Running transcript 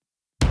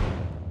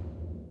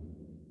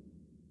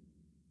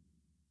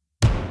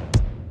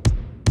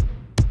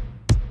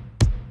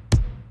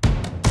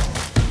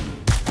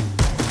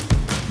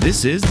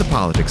This is The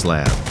Politics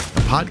Lab,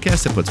 a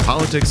podcast that puts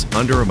politics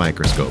under a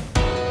microscope.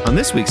 On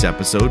this week's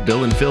episode,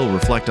 Bill and Phil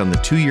reflect on the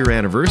 2-year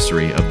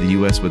anniversary of the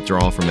U.S.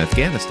 withdrawal from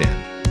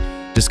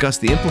Afghanistan, discuss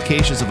the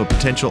implications of a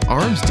potential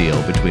arms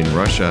deal between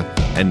Russia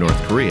and North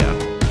Korea,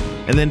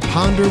 and then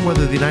ponder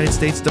whether the United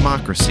States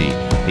democracy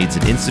needs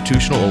an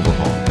institutional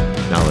overhaul.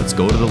 Now let's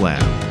go to the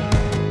lab.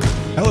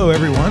 Hello,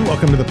 everyone.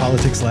 Welcome to the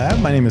Politics Lab.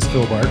 My name is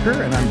Phil Barker,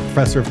 and I'm a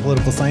professor of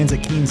political science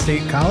at Keene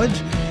State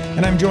College.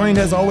 And I'm joined,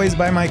 as always,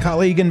 by my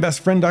colleague and best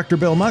friend, Dr.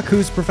 Bill Muck,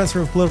 who's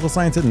professor of political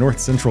science at North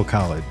Central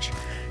College.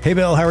 Hey,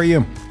 Bill, how are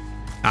you?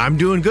 I'm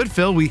doing good,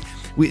 Phil. The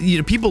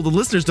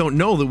listeners don't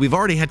know that we've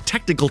already had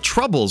technical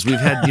troubles. We've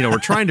had, we're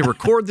trying to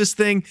record this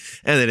thing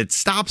and then it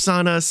stops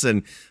on us,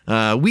 and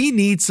we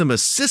need some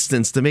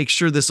assistance to make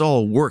sure this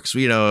all works.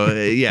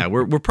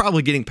 We're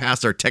probably getting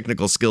past our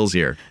technical skills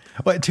here.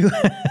 What, two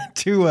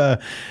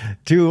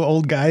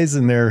old guys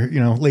in their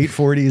late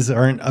 40s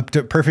aren't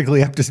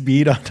perfectly up to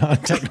speed on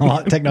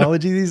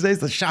technology these days?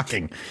 That's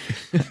shocking.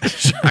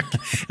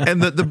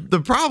 And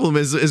the problem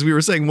is, as we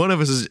were saying, one of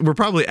us we're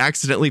probably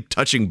accidentally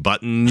touching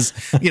buttons.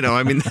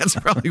 That's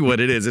probably what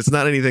it is. It's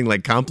not anything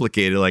like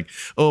complicated, like,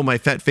 oh, my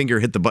fat finger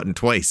hit the button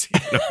twice.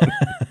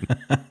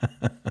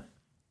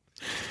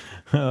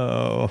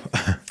 Oh.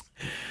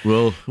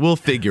 We'll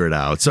figure it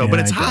out. So, yeah, but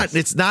it's hot.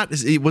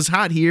 It was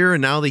hot here,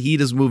 and now the heat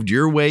has moved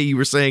your way. You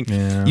were saying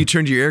You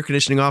turned your air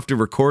conditioning off to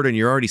record, and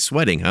you're already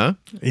sweating, huh?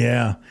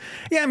 Yeah.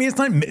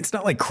 It's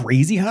not like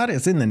crazy hot.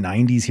 It's in the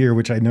 90s here,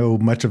 which I know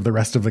much of the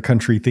rest of the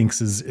country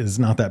thinks is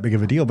not that big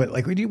of a deal. But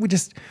like we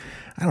just,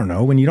 I don't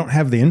know, when you don't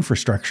have the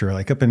infrastructure,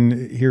 like up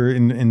here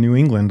in New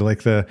England,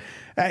 like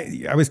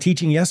I was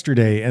teaching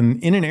yesterday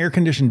and in an air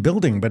conditioned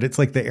building, but it's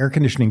like the air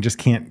conditioning just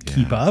can't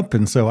keep up.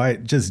 And so I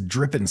just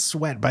drip in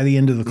sweat by the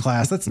end of the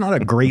class. That's not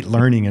a great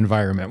learning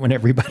environment when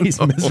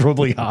everybody's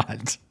miserably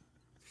hot.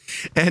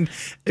 And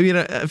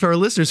for our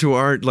listeners who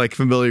aren't like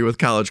familiar with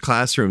college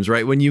classrooms,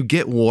 right? When you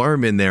get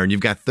warm in there and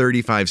you've got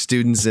 35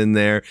 students in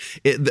there,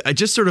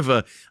 just sort of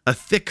a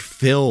thick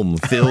film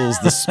fills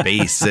the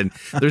space, and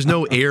there's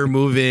no air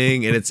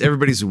moving, and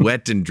everybody's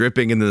wet and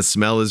dripping, and the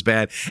smell is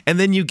bad. And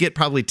then you get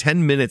probably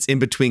 10 minutes in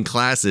between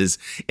classes,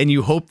 and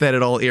you hope that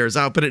it all airs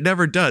out, but it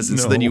never does. And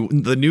so then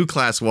the new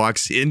class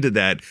walks into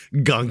that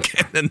gunk,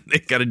 and then they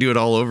got to do it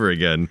all over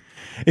again.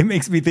 It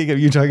makes me think of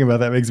you talking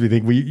about that. Makes me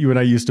think you and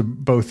I used to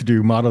both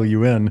do Model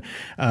UN.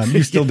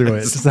 You still do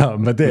it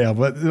some, but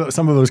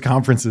some of those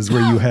conferences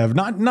where you have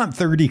not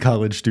 30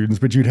 college students,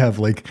 but you'd have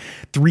like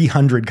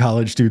 300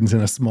 college students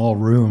in a small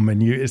room,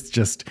 and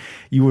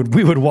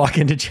we would walk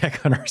in to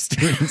check on our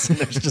students, and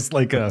there's just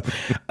like a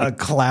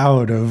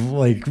cloud of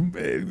like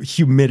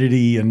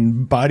humidity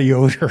and body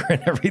odor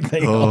and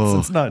everything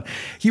else. It's not,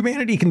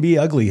 humanity can be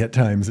ugly at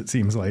times, it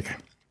seems like.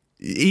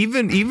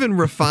 Even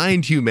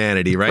refined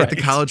humanity, right? The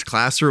college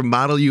classroom,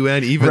 Model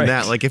UN,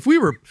 that. Like if we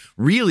were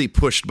really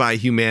pushed by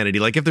humanity,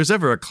 like if there's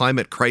ever a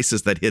climate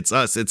crisis that hits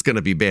us, it's going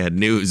to be bad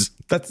news.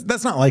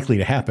 That's not likely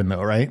to happen,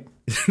 though, right?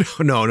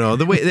 No.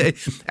 The way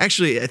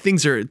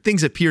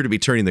things appear to be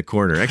turning the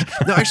corner.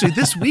 Actually,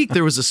 this week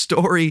there was a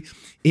story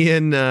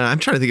in I'm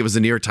trying to think if it was the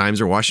New York Times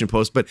or Washington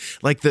Post, but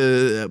like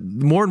the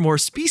more and more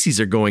species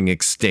are going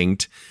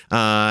extinct,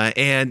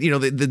 and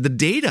the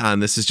data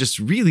on this is just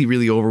really,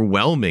 really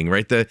overwhelming,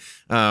 right? That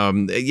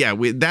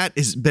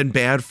has been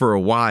bad for a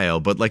while,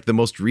 but like the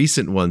most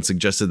recent one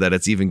suggested that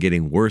it's even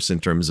getting worse in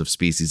terms of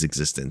species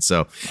existence.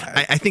 So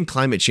I think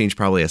climate change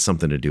probably has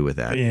something to do with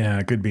that. Yeah,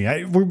 it could be.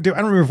 I don't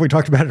remember if we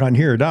talked about it on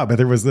here or not, but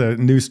there was the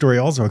news story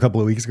also a couple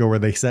of weeks ago where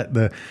they set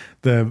the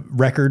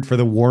record for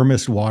the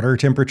warmest water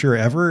temperature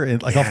ever.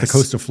 Off the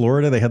coast of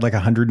Florida, they had like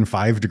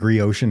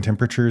 105-degree ocean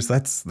temperatures.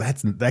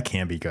 That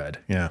can't be good.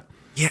 Yeah.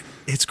 Yeah,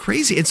 it's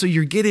crazy. And so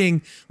you're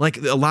getting like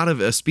a lot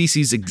of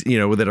species,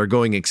 that are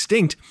going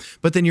extinct,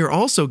 but then you're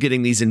also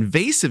getting these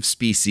invasive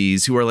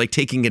species who are like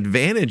taking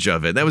advantage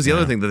of it. That was the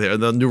other thing that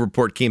the new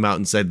report came out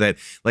and said that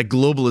like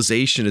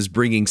globalization is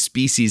bringing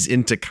species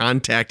into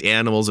contact,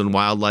 animals and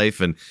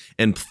wildlife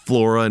and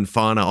flora and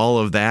fauna, all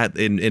of that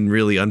in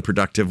really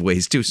unproductive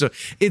ways too. So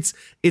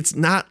it's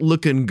not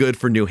looking good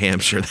for New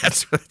Hampshire.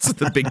 That's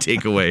the big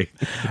takeaway.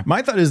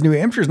 My thought is New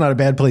Hampshire is not a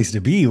bad place to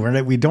be.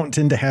 We don't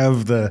tend to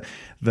have the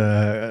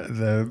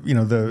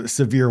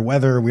severe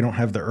weather. We don't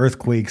have the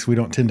earthquakes. We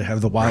don't tend to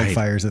have the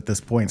wildfires at this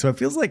point. So it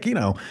feels like,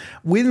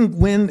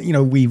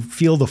 when we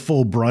feel the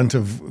full brunt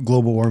of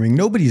global warming,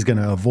 nobody's going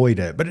to avoid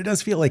it. But it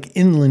does feel like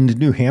inland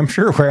New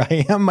Hampshire, where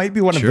I am, might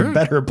be one of the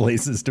better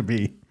places to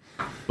be.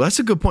 Well, that's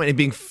a good point. And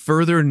being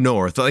further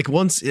north, like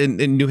once in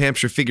New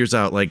Hampshire figures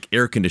out like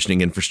air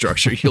conditioning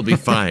infrastructure, you'll be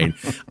fine.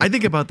 I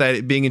think about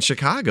that being in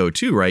Chicago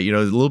too, right? A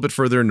little bit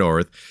further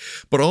north,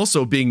 but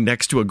also being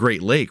next to a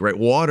great lake, right?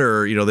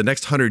 Water, the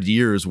next 100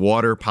 years,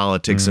 water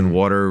politics and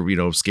water,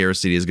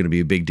 scarcity is going to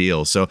be a big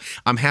deal. So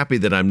I'm happy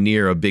that I'm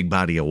near a big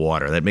body of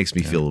water. That makes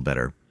me feel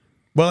better.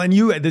 Well, and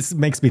this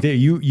makes me think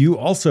you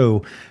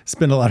also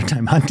spend a lot of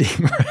time hunting,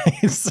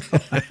 right? So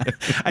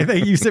I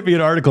think you sent me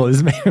an article.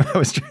 I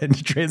was trying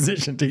to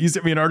transition to. You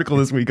sent me an article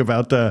this week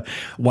about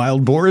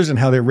wild boars and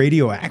how they're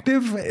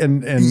radioactive,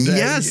 and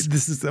yes,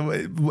 this is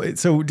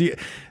so.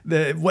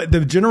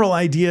 The general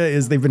idea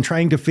is they've been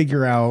trying to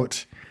figure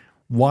out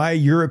why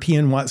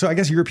so I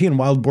guess European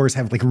wild boars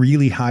have like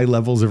really high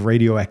levels of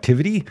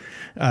radioactivity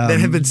that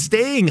have been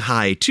staying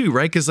high too,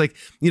 right? Because they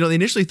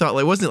initially thought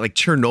wasn't it like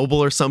Chernobyl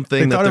or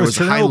something that there was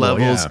high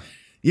levels,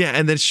 yeah,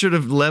 and that should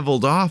have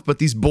leveled off, but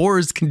these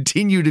boars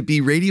continue to be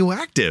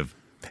radioactive.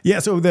 Yeah,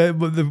 so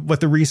what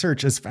the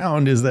research has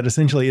found is that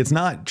essentially it's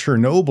not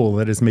Chernobyl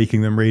that is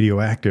making them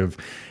radioactive.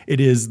 It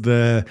is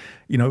before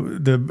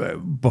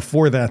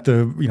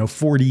that,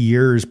 40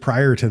 years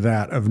prior to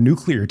that of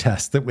nuclear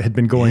tests that had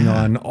been going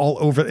on all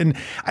over. And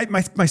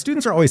my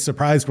students are always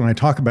surprised when I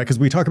talk about, because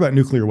we talk about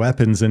nuclear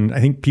weapons, and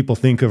I think people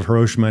think of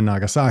Hiroshima and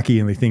Nagasaki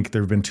and they think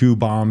there have been 2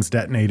 bombs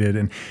detonated,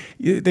 and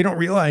they don't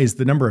realize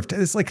the number of,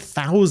 it's like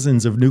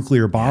thousands of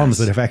nuclear bombs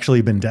that have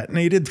actually been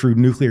detonated through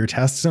nuclear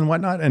tests and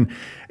whatnot. And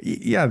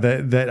yeah,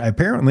 that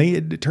apparently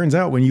it turns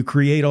out when you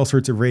create all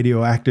sorts of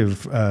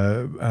radioactive,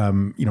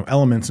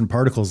 elements and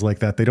particles like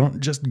that, they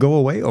don't just go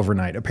away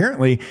overnight.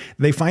 Apparently,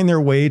 they find their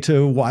way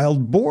to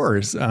wild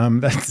boars.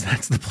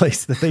 That's the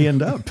place that they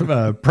end up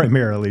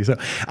primarily. So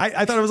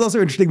I thought it was also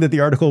interesting that the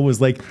article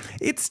was like,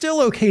 it's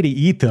still okay to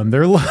eat them.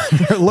 They're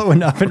low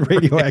enough in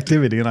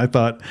radioactivity, and I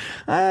thought,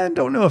 I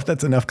don't know if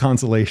that's enough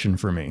consolation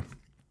for me.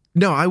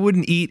 No, I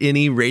wouldn't eat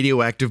any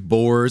radioactive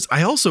boars.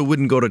 I also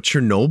wouldn't go to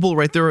Chernobyl,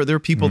 right? There are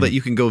people that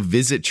you can go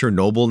visit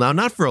Chernobyl now,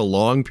 not for a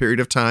long period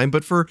of time,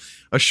 but for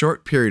a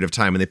short period of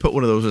time. And they put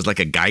one of those as like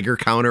a Geiger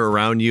counter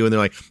around you. And they're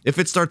like, if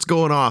it starts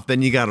going off,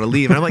 then you got to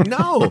leave. And I'm like,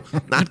 no,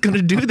 not going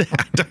to do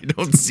that. I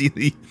don't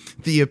see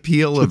the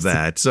appeal of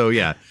that. So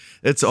yeah,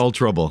 it's all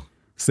trouble.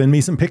 Send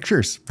me some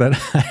pictures that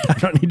I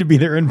don't need to be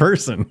there in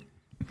person.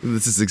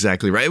 This is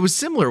exactly right. It was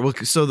similar.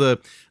 So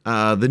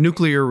the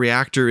nuclear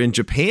reactor in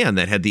Japan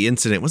that had the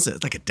incident, was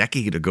it like a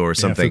decade ago or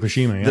something? Yeah,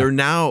 Fukushima, yeah. They're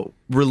now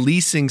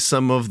releasing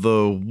some of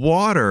the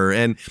water,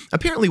 and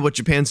apparently what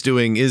Japan's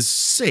doing is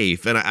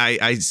safe. And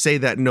I say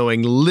that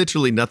knowing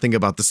literally nothing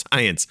about the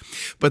science,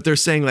 but they're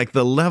saying like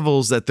the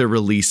levels that they're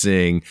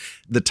releasing,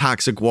 the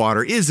toxic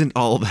water isn't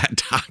all that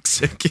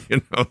toxic,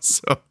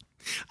 So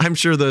I'm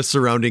sure the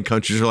surrounding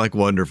countries are like,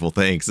 wonderful,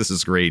 thanks. This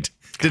is great.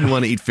 Didn't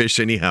want to eat fish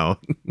anyhow.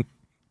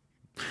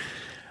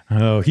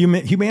 Oh,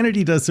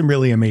 humanity does some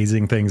really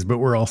amazing things, but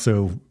we're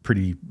also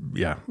pretty,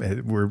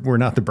 we're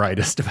not the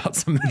brightest about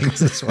some things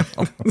as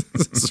well.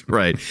 That's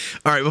right.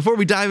 All right, before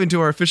we dive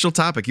into our official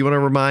topic, you want to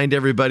remind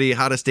everybody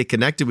how to stay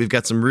connected. We've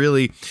got some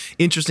really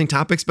interesting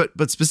topics,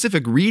 but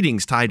specific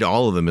readings tied to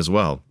all of them as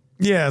well.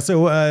 Yeah,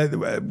 so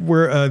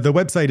the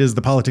website is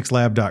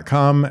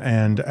thepoliticslab.com,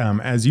 and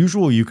as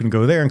usual, you can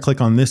go there and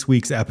click on this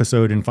week's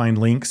episode and find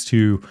links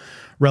to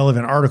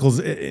relevant articles.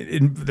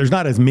 There's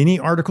not as many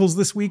articles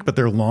this week, but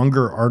they're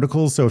longer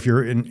articles. So if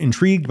you're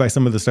intrigued by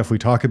some of the stuff we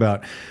talk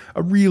about,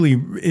 a really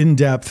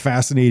in-depth,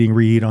 fascinating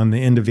read on the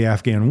end of the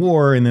Afghan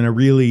war, and then a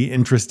really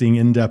interesting,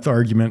 in-depth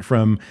argument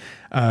from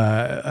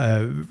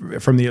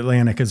the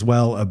Atlantic as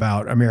well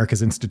about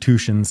America's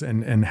institutions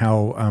and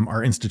how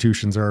our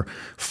institutions are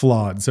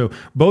flawed. So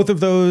both of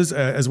those,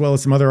 as well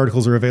as some other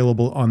articles, are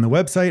available on the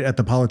website at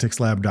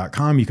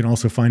thepoliticslab.com. You can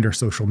also find our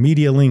social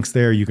media links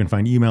there. You can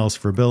find emails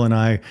for Bill and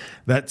I.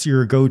 That's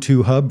your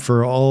go-to hub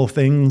for all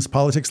things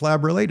Politics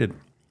Lab related.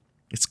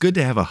 It's good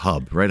to have a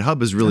hub, right? A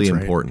hub is really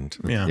important.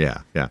 Yeah.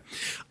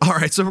 All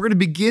right, so we're going to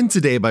begin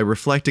today by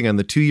reflecting on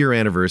the 2-year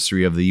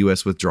anniversary of the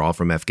U.S. withdrawal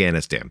from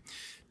Afghanistan.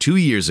 2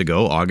 years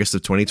ago, August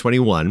of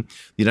 2021, the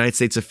United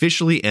States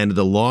officially ended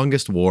the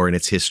longest war in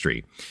its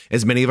history.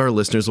 As many of our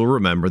listeners will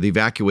remember, the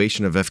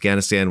evacuation of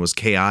Afghanistan was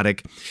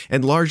chaotic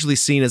and largely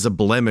seen as a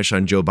blemish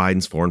on Joe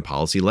Biden's foreign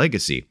policy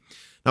legacy.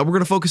 Now, we're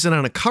going to focus in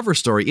on a cover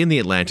story in The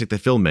Atlantic that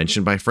Phil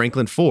mentioned by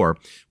Franklin Foer,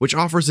 which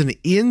offers an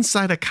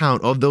inside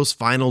account of those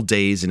final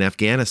days in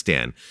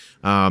Afghanistan.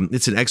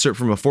 It's an excerpt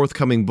from a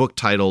forthcoming book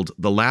titled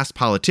The Last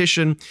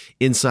Politician: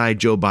 Inside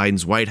Joe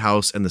Biden's White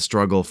House and the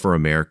Struggle for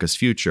America's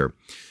Future.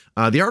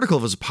 The article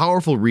was a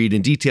powerful read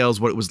and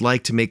details what it was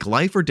like to make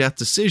life or death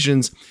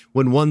decisions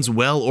when one's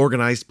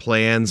well-organized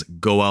plans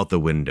go out the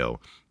window.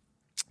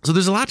 So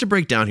there's a lot to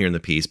break down here in the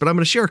piece, but I'm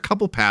going to share a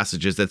couple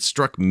passages that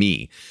struck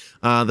me.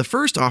 The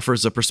first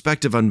offers a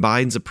perspective on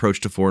Biden's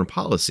approach to foreign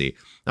policy.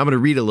 I'm going to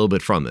read a little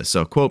bit from this.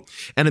 So, quote,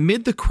 "And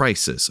amid the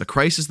crisis, a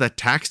crisis that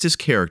taxed his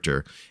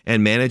character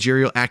and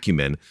managerial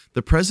acumen,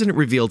 the president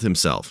revealed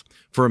himself.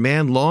 For a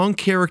man long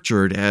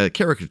caricatured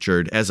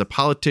as a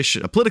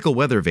political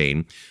weather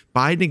vane,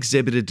 Biden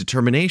exhibited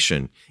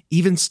determination,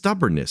 even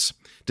stubbornness,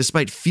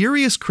 despite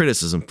furious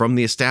criticism from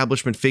the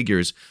establishment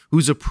figures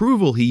whose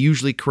approval he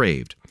usually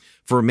craved.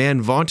 For a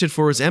man vaunted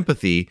for his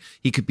empathy,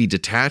 he could be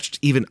detached,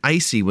 even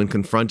icy when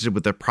confronted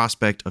with the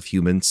prospect of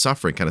human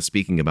suffering," kind of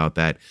speaking about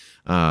that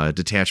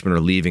detachment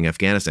or leaving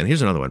Afghanistan.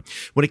 Here's another one.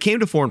 "When it came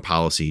to foreign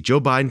policy, Joe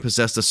Biden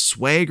possessed a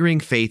swaggering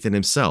faith in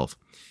himself.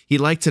 He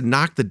liked to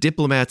knock the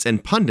diplomats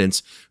and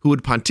pundits who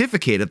would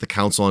pontificate at the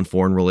Council on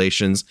Foreign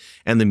Relations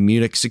and the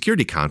Munich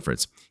Security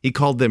Conference. He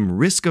called them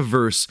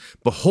risk-averse,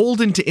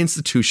 beholden to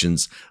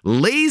institutions,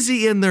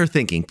 lazy in their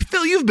thinking.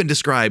 Phil, you've been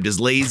described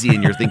as lazy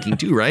in your thinking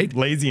too, right?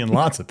 Lazy in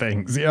lots of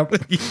things, yep.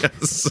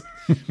 Yes.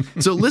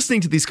 So listening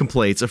to these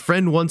complaints, a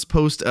friend once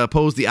posed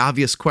the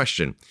obvious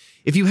question.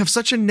 If you have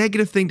such a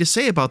negative thing to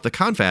say about the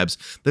confabs,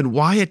 then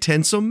why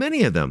attend so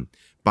many of them?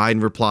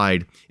 Biden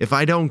replied, if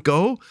I don't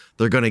go,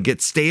 they're going to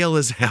get stale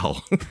as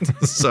hell.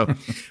 So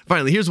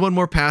finally, here's one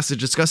more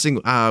passage discussing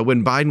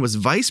when Biden was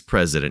vice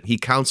president. He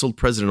counseled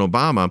President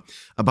Obama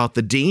about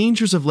the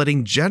dangers of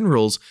letting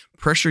generals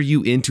pressure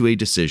you into a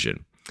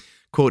decision.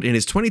 Quote, in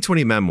his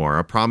 2020 memoir,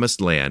 A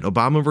Promised Land,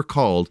 Obama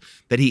recalled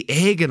that he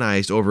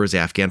agonized over his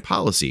Afghan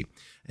policy.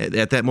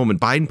 At that moment,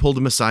 Biden pulled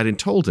him aside and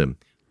told him,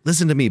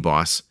 listen to me,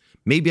 boss.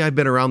 Maybe I've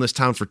been around this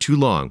town for too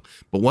long,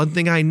 but one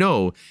thing I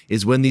know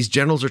is when these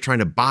generals are trying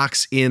to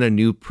box in a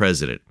new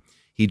president.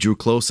 He drew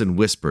close and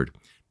whispered,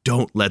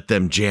 don't let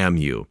them jam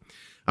you.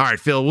 All right,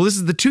 Phil, well, this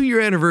is the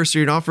 2-year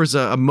anniversary and offers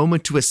a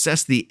moment to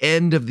assess the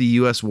end of the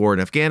U.S. war in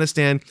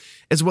Afghanistan,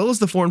 as well as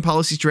the foreign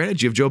policy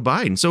strategy of Joe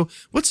Biden. So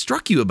what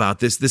struck you about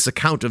this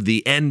account of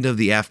the end of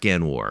the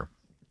Afghan war?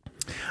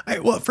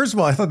 Well, first of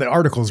all, I thought the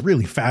article is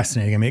really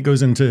fascinating. I mean, it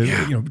goes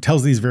into,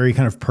 tells these very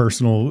kind of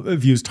personal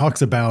views,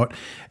 talks about,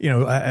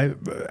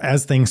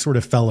 as things sort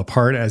of fell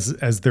apart,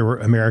 as there were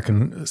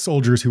American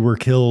soldiers who were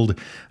killed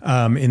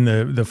in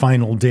the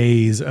final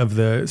days of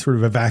the sort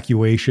of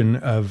evacuation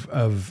of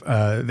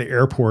the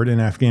airport in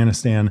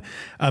Afghanistan,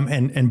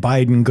 and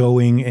Biden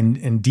going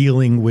and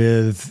dealing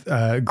with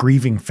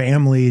grieving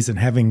families and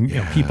having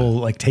people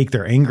like take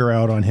their anger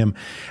out on him.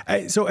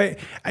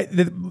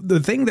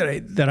 The thing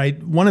that I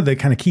one of the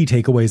kind of key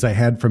takeaways I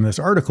had from this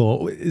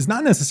article is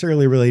not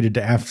necessarily related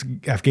to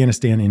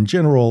Afghanistan in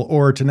general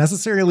or to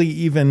necessarily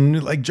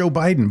even like Joe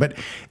Biden, but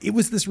it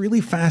was this really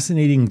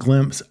fascinating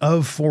glimpse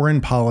of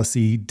foreign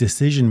policy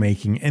decision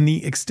making and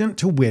the extent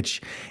to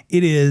which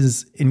it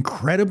is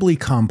incredibly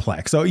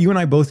complex. So you and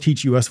I both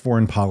teach U.S.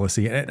 foreign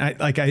policy, and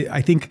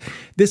I think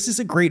this is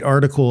a great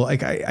article.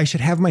 Like I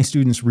should have my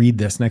students read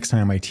this next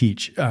time I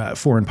teach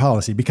foreign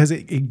policy, because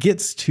it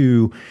gets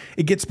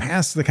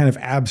past the kind of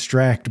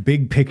abstract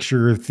big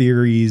picture theories,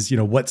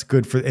 what's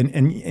good for,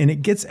 and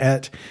it gets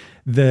at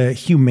the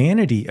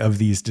humanity of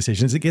these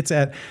decisions. It gets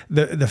at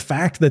the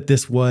fact that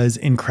this was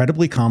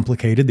incredibly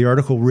complicated. The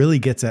article really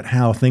gets at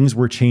how things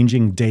were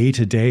changing day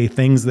to day.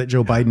 Things that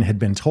Joe Biden had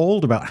been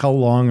told about how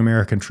long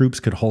American troops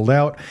could hold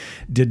out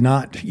did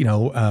not,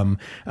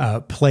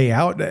 play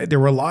out. There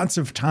were lots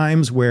of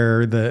times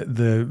where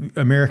the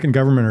American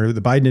government or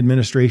the Biden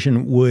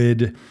administration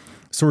would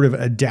sort of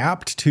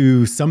adapt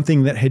to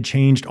something that had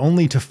changed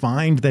only to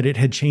find that it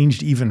had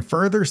changed even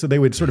further. So they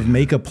would sort of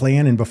make a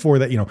plan, and before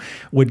that,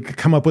 would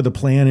come up with a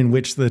plan in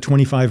which the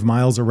 25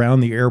 miles around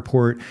the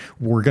airport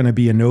were going to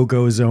be a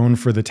no-go zone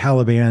for the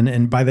Taliban.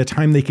 And by the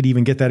time they could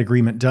even get that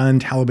agreement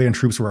done, Taliban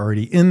troops were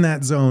already in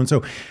that zone.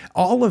 So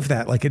all of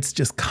that, it's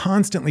just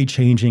constantly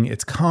changing.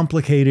 It's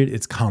complicated.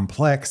 It's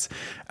complex.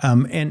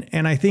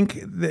 And I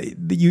think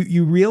that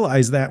you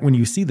realize that when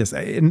you see this.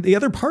 And the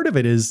other part of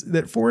it is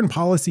that foreign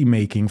policy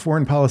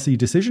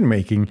decision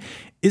making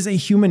is a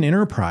human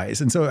enterprise.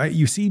 And so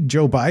you see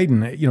Joe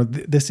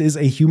Biden, this is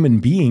a human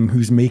being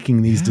who's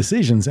making these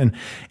decisions. And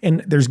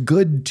there's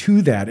good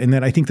to that. And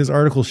that I think this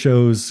article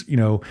shows,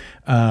 Joe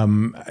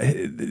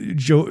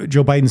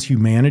Biden's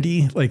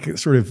humanity, like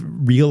sort of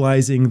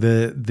realizing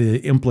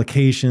the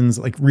implications,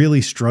 like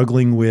really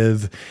struggling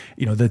with,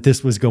 that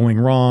this was going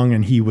wrong.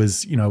 And he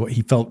was,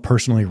 he felt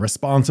personally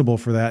responsible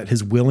for that,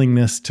 his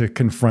willingness to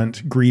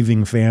confront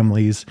grieving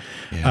families.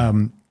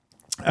 Yeah.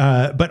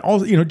 But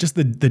also, just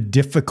the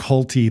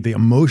difficulty, the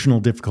emotional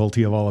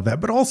difficulty of all of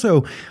that. But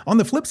also, on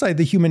the flip side,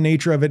 the human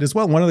nature of it as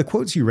well. One of the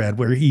quotes you read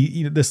where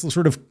he this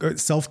sort of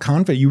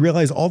self-confident, you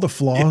realize all the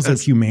flaws of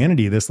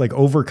humanity, this like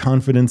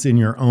overconfidence in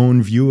your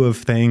own view of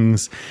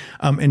things,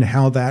 and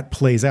how that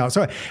plays out.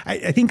 So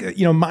I think,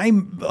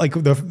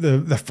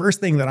 the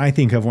first thing that I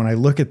think of when I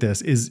look at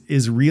this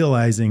is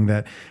realizing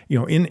that,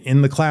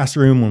 in the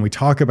classroom, when we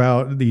talk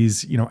about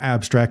these,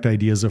 abstract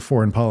ideas of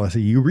foreign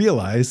policy, you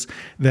realize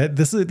that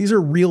these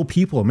are real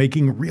people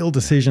making real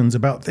decisions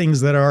about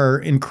things that are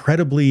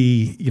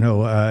incredibly,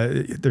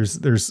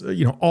 there's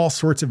all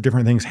sorts of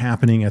different things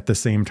happening at the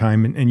same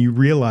time. And you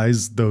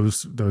realize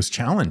those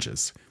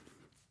challenges.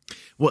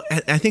 Well,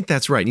 I think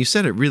that's right. And you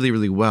said it really,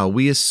 really well.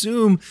 We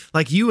assume,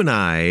 like you and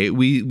I,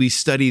 we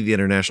study the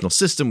international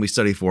system, we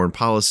study foreign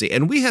policy,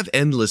 and we have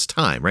endless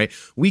time, right?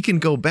 We can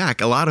go back.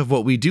 A lot of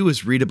what we do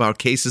is read about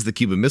cases, the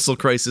Cuban Missile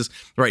Crisis.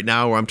 Right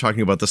now, where I'm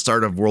talking about the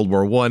start of World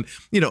War I,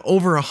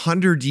 over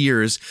 100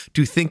 years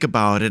to think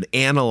about and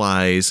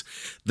analyze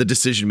the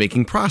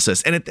decision-making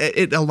process. And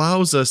it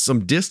allows us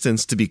some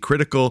distance to be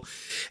critical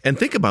and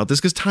think about this,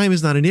 because time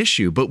is not an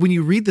issue. But when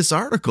you read this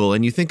article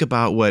and you think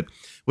about what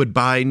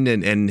Biden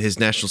and his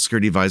National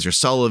Security Advisor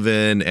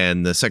Sullivan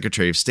and the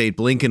Secretary of State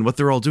Blinken, what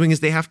they're all doing is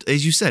they have to,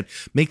 as you said,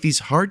 make these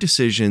hard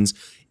decisions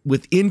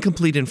with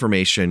incomplete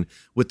information,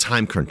 with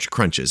time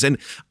crunches. And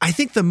I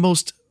think the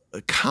most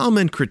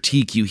common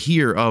critique you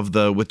hear of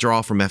the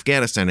withdrawal from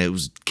Afghanistan, it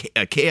was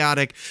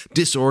chaotic,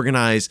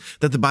 disorganized,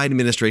 that the Biden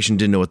administration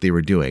didn't know what they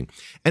were doing.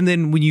 And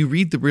then when you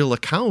read the real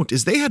account,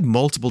 is they had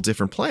multiple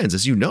different plans,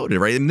 as you noted,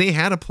 right? And they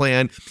had a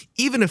plan,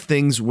 even if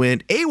things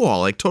went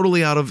AWOL, like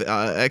totally out of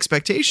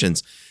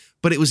expectations.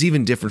 But it was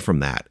even different from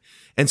that.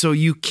 And so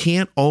you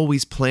can't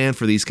always plan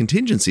for these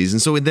contingencies.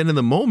 And so then in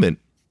the moment,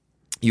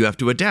 you have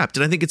to adapt.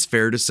 And I think it's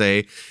fair to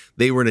say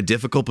they were in a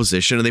difficult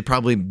position and they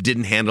probably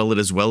didn't handle it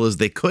as well as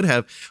they could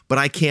have. But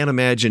I can't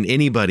imagine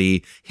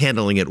anybody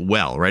handling it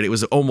well, right? It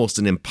was almost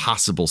an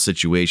impossible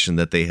situation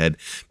that they had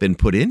been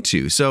put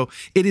into. So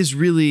it is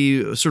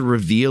really sort of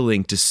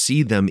revealing to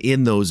see them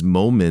in those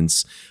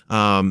moments.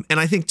 And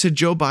I think to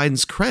Joe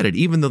Biden's credit,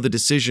 even though the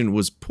decision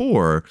was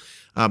poor,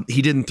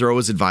 he didn't throw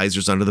his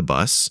advisors under the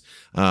bus.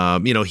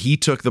 He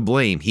took the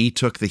blame. He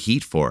took the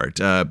heat for it.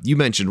 You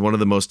mentioned one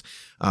of the most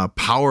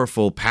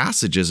powerful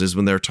passages is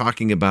when they're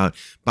talking about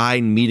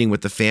Biden meeting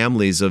with the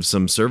families of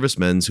some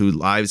servicemen whose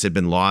lives had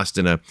been lost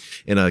in a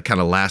kind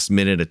of last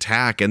minute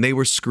attack. And they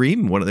were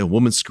screaming, one of the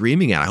women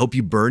screaming at, "I hope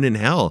you burn in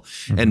hell."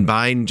 Mm-hmm. And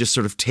Biden just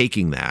sort of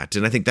taking that.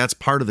 And I think that's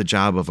part of the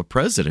job of a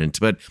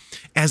president. But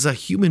as a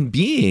human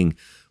being,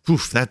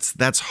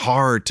 that's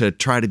hard to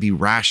try to be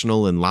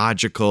rational and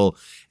logical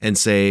and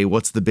say,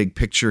 what's the big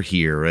picture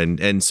here?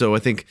 And so I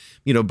think,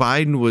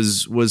 Biden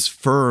was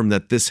firm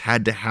that this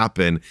had to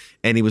happen,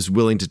 and he was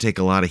willing to take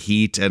a lot of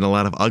heat and a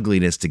lot of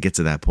ugliness to get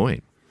to that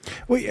point.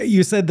 Well,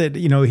 you said that,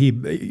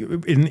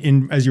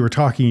 he as you were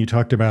talking, you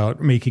talked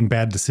about making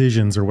bad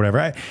decisions or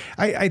whatever.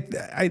 I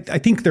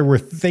think there were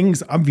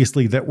things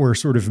obviously that were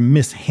sort of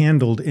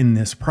mishandled in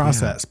this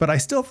process, but I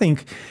still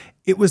think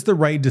it was the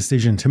right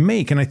decision to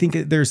make. And I think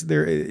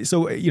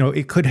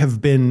it could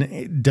have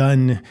been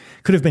done,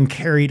 could have been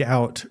carried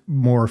out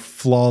more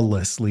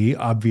flawlessly,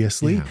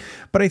 obviously. Yeah.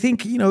 But I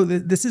think,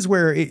 this is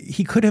where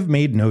he could have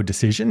made no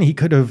decision. He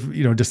could have,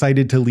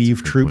 decided to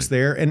leave troops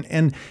there.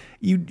 And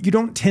you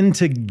don't tend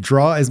to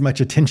draw as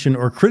much attention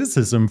or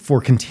criticism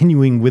for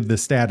continuing with the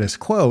status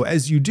quo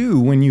as you do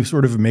when you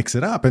sort of mix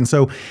it up. And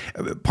so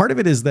part of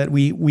it is that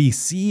we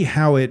see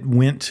how it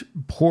went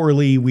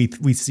poorly.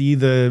 We see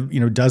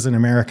the dozen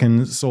American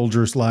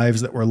soldiers'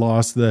 lives that were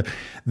lost, the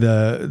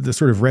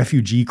sort of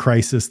refugee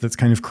crisis that's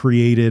kind of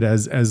created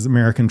as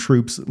American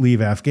troops leave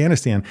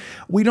Afghanistan.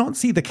 We don't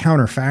see the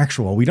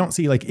counterfactual. We don't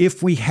see, like,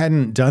 if we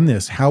hadn't done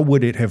this, how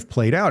would it have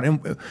played out?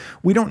 And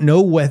we don't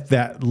know what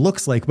that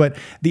looks like. But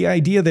the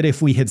idea that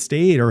if we had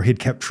stayed or had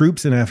kept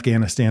troops in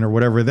Afghanistan or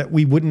whatever, that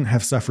we wouldn't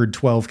have suffered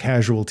 12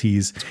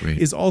 casualties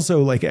is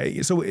also like,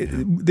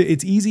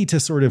 it's easy to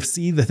sort of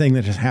see the thing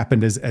that has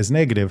happened as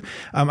negative.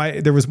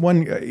 There was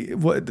one,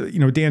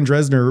 Dan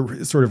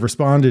Dresner sort of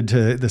responded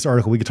to this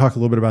article. We could talk a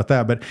little bit about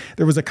that, but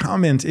there was a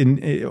comment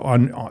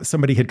on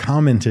somebody had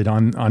commented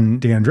on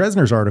Dan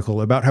Dresner's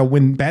article about how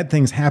when bad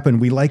things happen,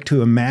 we like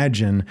to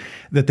imagine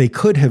that they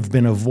could have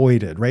been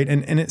avoided, right?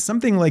 And it's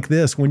something like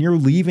this. When you're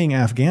leaving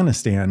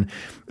Afghanistan,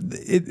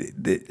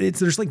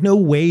 there's like no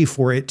way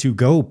for it to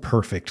go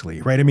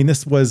perfectly, right? I mean,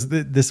 this was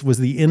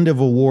the end of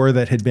a war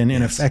that had been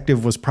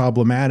ineffective, was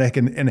problematic,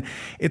 and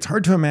it's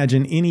hard to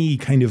imagine any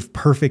kind of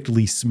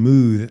perfectly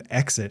smooth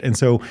exit. And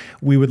so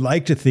we would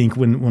like to think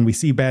when we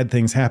see bad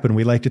things happen,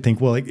 we like to think,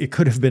 well, it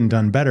could have been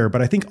done better.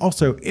 But I think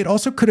it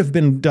also could have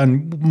been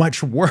done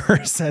much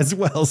worse as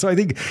well. So I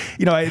think,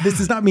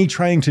 this is not me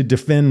trying to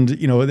defend,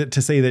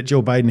 to say that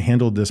Joe Biden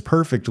handled this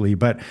perfectly,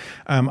 but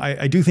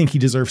I do think he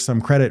deserves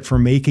some credit for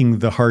making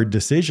the hard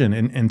decision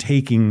and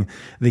taking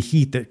the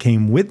heat that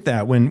came with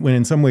that, when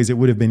in some ways it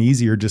would have been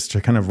easier just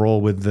to kind of roll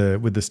with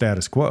the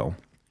status quo.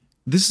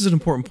 This is an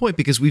important point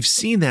because we've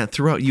seen that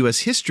throughout U.S.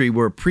 history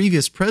where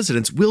previous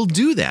presidents will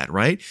do that,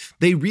 right?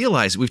 They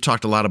realize, we've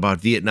talked a lot about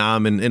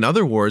Vietnam and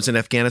other wars, and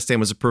Afghanistan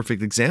was a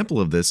perfect example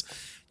of this.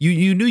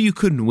 You knew you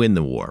couldn't win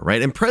the war,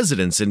 right? And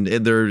presidents and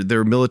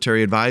their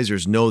military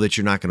advisors know that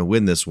you're not going to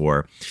win this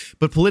war.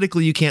 But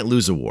politically, you can't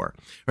lose a war,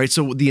 right?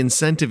 So the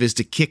incentive is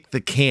to kick the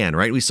can,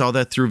 right? We saw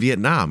that through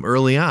Vietnam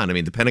early on. I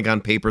mean, the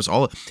Pentagon Papers,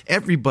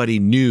 everybody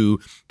knew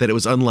that it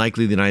was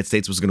unlikely the United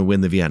States was going to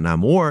win the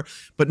Vietnam War,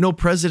 but no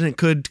president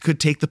could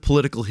take the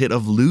political hit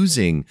of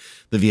losing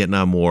the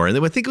Vietnam War. And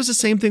I think it was the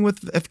same thing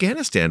with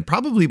Afghanistan.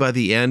 Probably by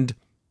the end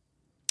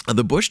of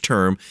the Bush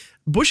term,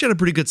 Bush had a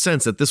pretty good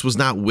sense that this was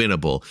not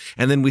winnable.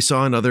 And then we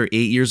saw another 8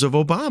 years of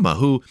Obama,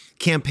 who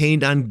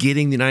campaigned on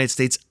getting the United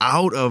States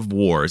out of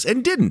wars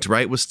and didn't,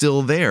 right? Was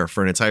still there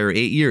for an entire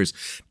 8 years.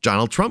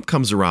 Donald Trump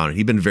comes around and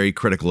he'd been very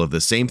critical of the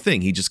same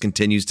thing. He just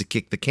continues to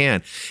kick the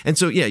can. And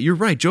so, yeah, you're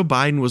right. Joe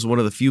Biden was one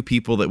of the few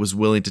people that was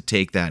willing to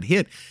take that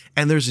hit.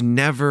 And there's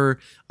never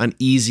an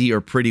easy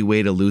or pretty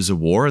way to lose a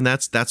war. And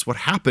that's what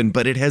happened.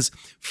 But it has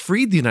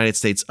freed the United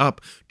States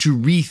up to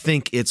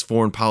rethink its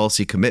foreign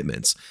policy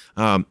commitments.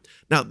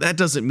 Now, that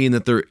doesn't mean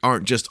that there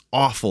aren't just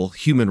awful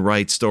human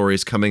rights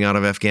stories coming out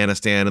of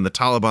Afghanistan, and the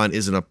Taliban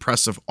is an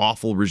oppressive,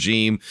 awful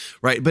regime,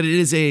 right? But it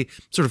is a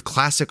sort of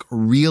classic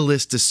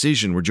realist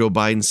decision where Joe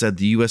Biden said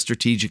the U.S.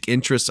 strategic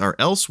interests are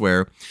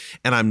elsewhere,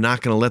 and I'm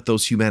not going to let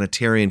those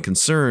humanitarian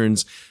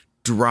concerns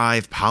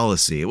drive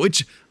policy,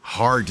 which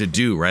hard to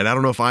do, right? I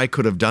don't know if I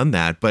could have done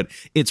that, but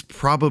it's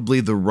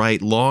probably the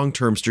right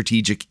long-term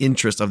strategic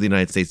interest of the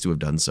United States to have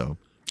done so.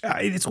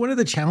 It's one of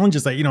the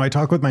challenges that, I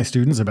talk with my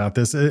students about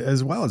this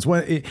as well.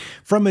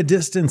 From a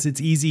distance,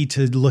 it's easy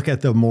to look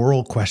at the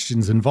moral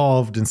questions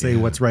involved and say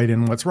what's right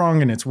and what's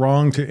wrong. And it's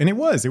wrong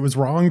it was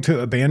wrong to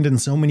abandon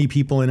so many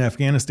people in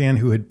Afghanistan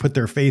who had put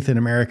their faith in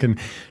American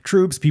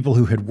troops, people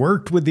who had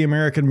worked with the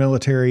American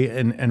military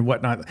and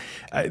whatnot.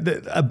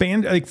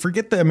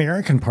 Forget the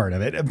American part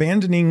of it.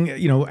 Abandoning,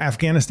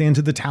 Afghanistan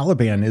to the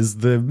Taliban is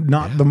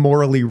not the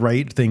morally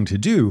right thing to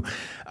do.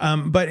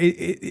 But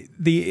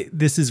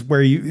this is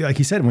where like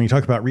you said, when you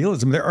talk about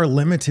realism, there are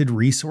limited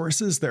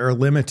resources. There are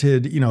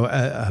limited,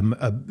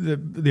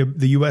 the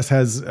U.S.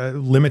 has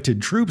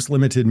limited troops,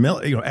 limited,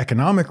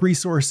 economic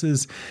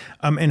resources,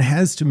 and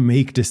has to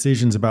make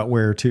decisions about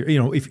where to,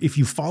 if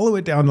you follow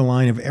it down the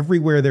line of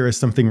everywhere there is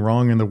something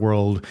wrong in the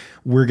world,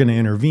 we're going to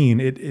intervene.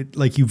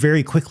 You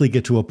very quickly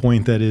get to a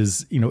point that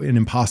is, an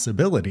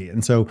impossibility.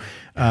 And so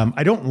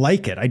I don't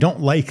like it. I don't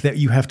like that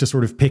you have to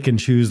sort of pick and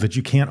choose, that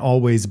you can't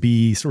always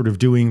be sort of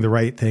doing the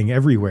right thing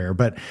everywhere.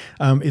 But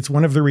it's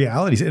one of the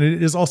realities. And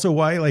it is also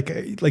why,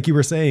 like you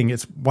were saying,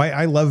 it's why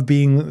I love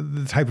being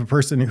the type of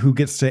person who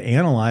gets to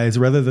analyze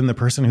rather than the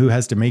person who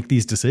has to make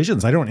these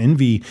decisions. I don't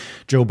envy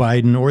Joe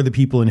Biden or the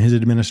people in his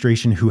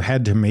administration who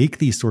had to make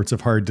these sorts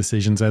of hard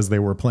decisions as they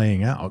were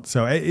playing out.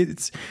 So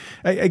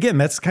again,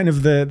 that's kind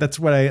of that's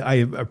what I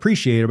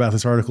appreciate about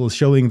this article, is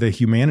showing the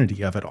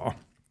humanity of it all.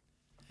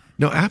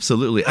 No,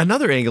 absolutely.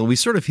 Another angle, we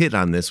sort of hit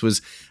on this,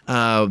 was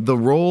the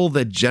role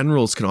that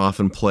generals can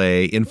often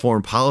play in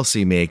foreign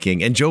policy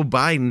making. And Joe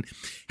Biden,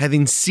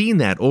 having seen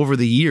that over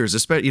the years,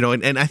 especially,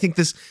 and I think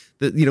this,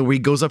 where he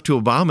goes up to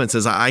Obama and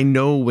says, I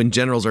know when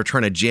generals are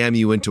trying to jam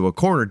you into a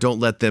corner, don't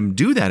let them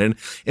do that. And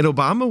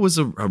Obama was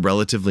a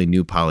relatively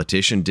new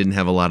politician, didn't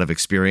have a lot of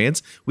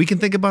experience. We can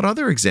think about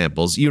other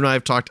examples. You and I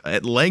have talked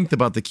at length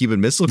about the Cuban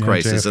Missile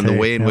Crisis, JFK, and the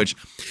way in which,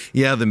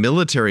 the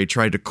military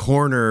tried to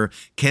corner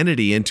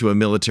Kennedy into a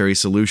military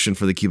solution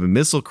for the Cuban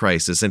Missile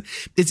Crisis. And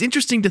it's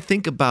interesting to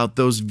think about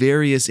those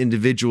various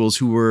individuals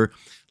who were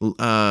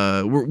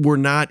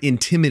not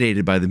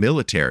intimidated by the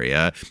military.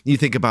 You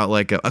think about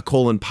like a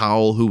Colin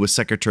Powell, who was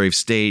Secretary of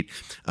State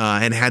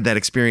and had that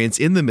experience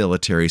in the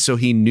military, so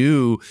he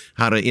knew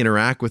how to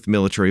interact with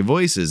military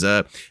voices.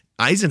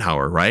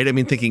 Eisenhower, right? I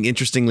mean, thinking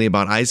interestingly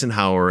about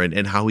Eisenhower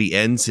and how he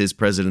ends his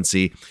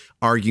presidency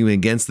arguing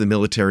against the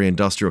military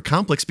industrial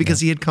complex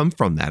because he had come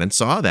from that and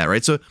saw that,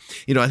 right? So,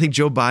 I think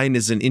Joe Biden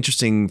is an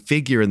interesting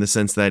figure in the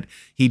sense that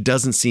he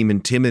doesn't seem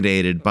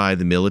intimidated by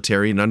the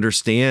military and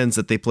understands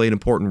that they play an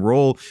important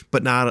role,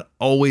 but not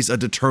always a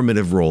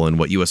determinative role in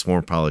what U.S.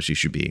 foreign policy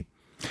should be.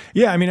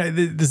 Yeah, I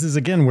mean, this is,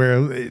 again,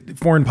 where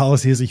foreign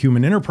policy is a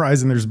human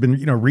enterprise, and there's been,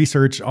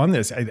 research on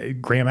this.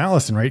 Graham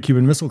Allison, right,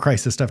 Cuban Missile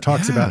Crisis stuff,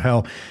 talks about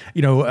how,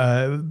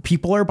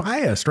 people are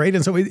biased, right?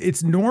 And so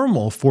it's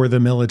normal for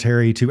the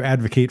military to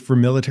advocate for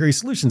military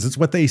solutions. It's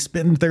what they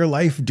spend their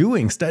life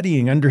doing,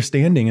 studying,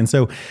 understanding. And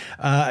so,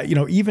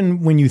 even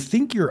when you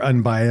think you're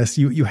unbiased,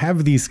 you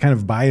have these kind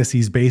of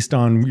biases based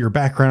on your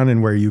background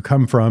and where you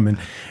come from.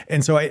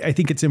 And so I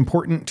think it's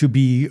important to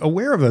be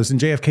aware of those. And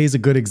JFK is a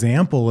good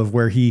example of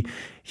where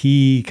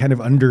he kind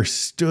of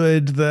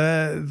understood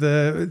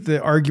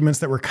the arguments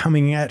that were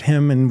coming at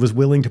him and was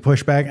willing to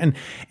push back. And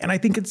I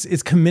think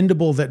it's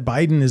commendable that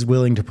Biden is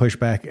willing to push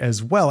back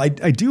as well.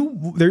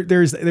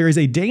 There is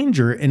a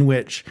danger in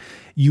which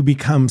you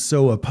become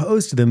so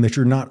opposed to them that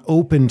you're not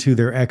open to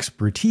their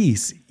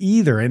expertise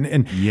either.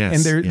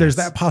 There's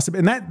that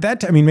possibility. And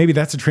that I mean, maybe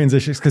that's a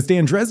transition, because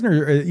Dan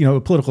Dresner,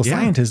 a political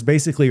scientist,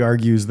 basically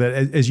argues that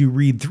as you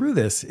read through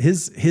this,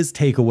 his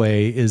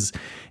takeaway is,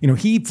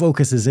 he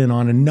focuses in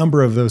on a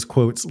number of those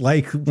quotes,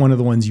 like one of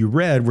the ones you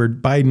read, where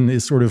Biden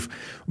is sort of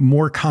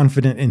more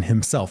confident in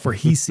himself, where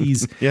he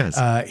sees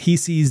he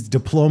sees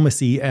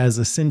diplomacy as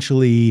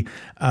essentially,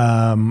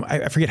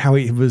 I forget how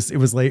it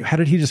was like, how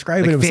did he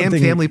describe it? It was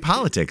family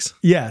politics.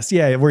 Yes.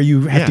 Yeah. Where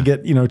you have to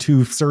get,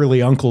 two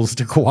surly uncles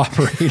to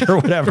cooperate or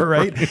whatever.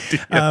 Right.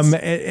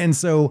 And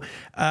so,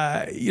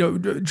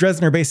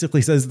 Dresner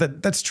basically says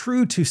that that's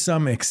true to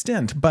some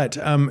extent, but,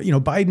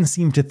 Biden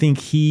seemed to think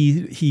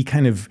he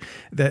kind of,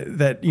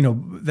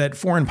 that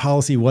foreign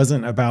policy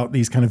wasn't about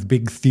these kind of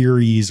big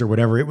theories or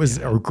whatever. It was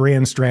or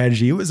grand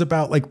strategy. It was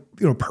about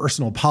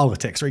personal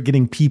politics, right?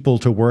 Getting people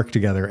to work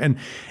together.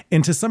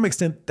 And to some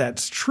extent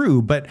that's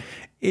true, but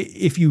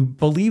if you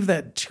believe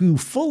that too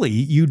fully,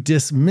 you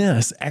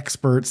dismiss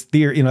experts'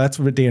 theory. That's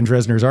what Dan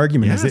Dresner's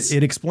argument is.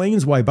 It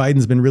explains why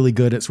Biden's been really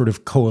good at sort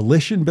of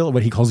coalition build,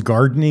 what he calls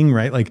gardening,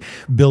 right? Like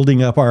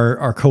building up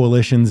our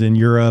coalitions in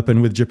Europe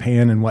and with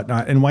Japan and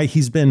whatnot, and why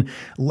he's been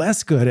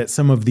less good at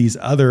some of these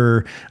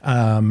other,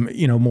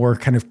 more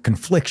kind of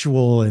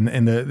conflictual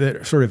and the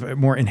sort of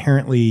more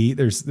inherently,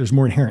 there's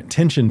more inherent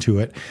tension to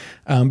it,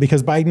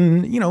 because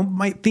Biden,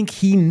 might think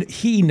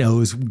he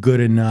knows good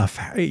enough.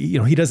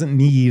 He doesn't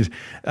need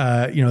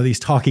these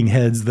talking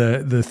heads,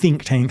 the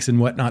think tanks and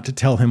whatnot, to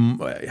tell him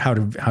how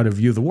to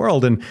view the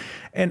world. And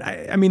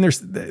I mean,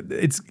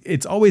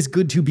 it's always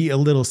good to be a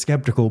little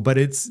skeptical, but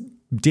it's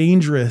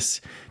dangerous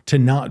to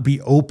not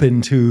be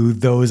open to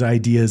those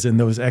ideas and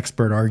those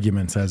expert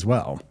arguments as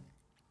well.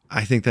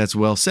 I think that's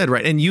well said,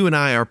 right? And you and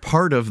I are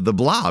part of the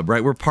blob,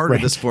 right? We're part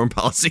of this foreign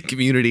policy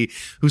community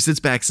who sits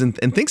back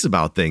and thinks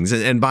about things.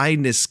 And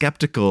Biden is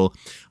skeptical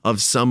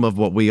of some of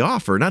what we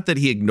offer. Not that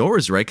he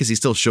ignores, right? Because he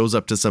still shows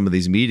up to some of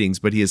these meetings,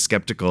 but he is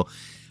skeptical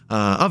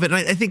of it. And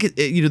I think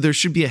there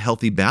should be a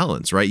healthy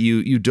balance, right?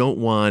 You don't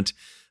want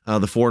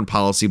the foreign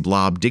policy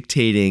blob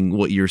dictating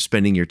what you're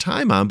spending your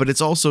time on, but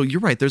it's also, you're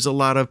right, there's a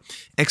lot of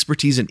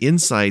expertise and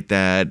insight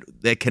that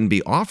can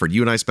be offered.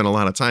 You and I spent a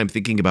lot of time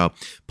thinking about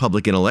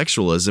public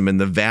intellectualism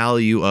and the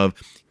value of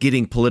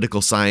getting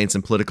political science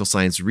and political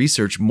science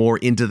research more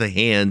into the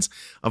hands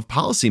of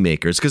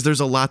policymakers, because there's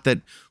a lot that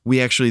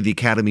the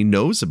academy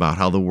knows about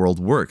how the world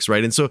works,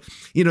 right? And so,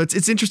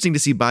 it's interesting to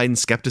see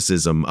Biden's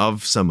skepticism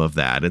of some of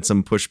that and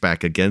some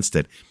pushback against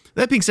it.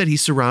 That being said, he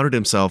surrounded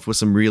himself with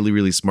some really,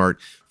 really smart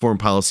foreign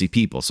policy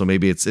people. So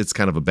maybe it's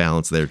kind of a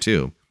balance there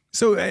too.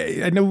 So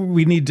I know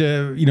we need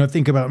to,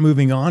 think about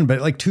moving on,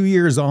 but like 2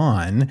 years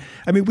on,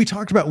 I mean, we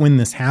talked about when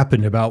this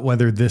happened, about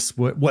whether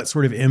what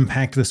sort of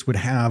impact this would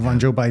have on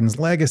Joe Biden's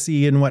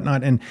legacy and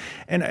whatnot. And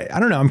I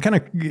don't know,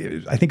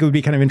 I think it would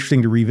be kind of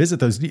interesting to revisit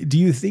those. Do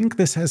you think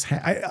this has,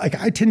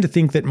 I tend to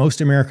think that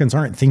most Americans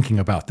aren't thinking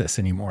about this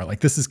anymore.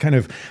 Like this is kind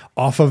of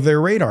off of their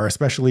radar,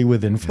 especially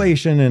with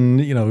inflation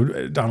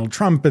and, Donald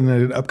Trump and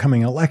the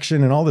upcoming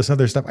election and all this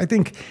other stuff. I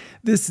think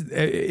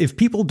if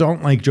people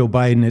don't like Joe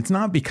Biden, it's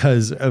not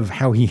because of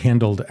how he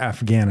handled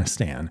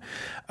Afghanistan.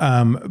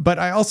 But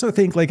I also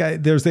think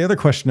there's the other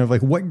question of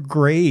what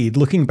grade,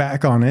 looking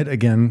back on it,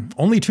 again,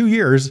 only 2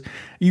 years,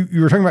 you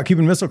were talking about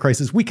Cuban Missile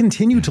Crisis. We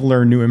continue to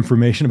learn new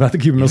information about the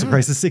Cuban Missile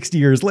Crisis 60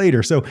 years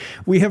later. So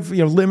we have,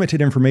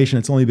 limited information.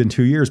 It's only been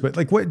 2 years, but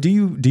what do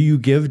you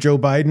give Joe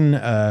Biden,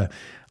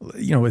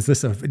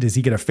 does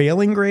he get a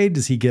failing grade?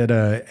 Does he get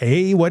a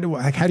A?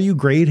 How do you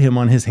grade him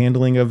on his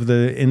handling of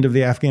the end of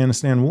the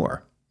Afghanistan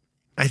war?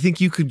 I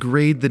think you could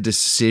grade the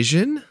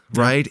decision,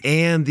 right,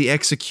 and the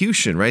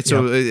execution, right?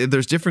 So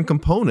there's different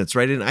components,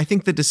 right? And I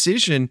think the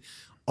decision,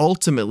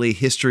 ultimately,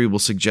 history will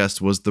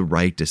suggest was the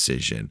right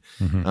decision,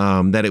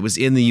 that it was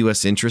in the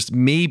U.S. interest,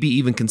 maybe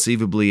even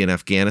conceivably in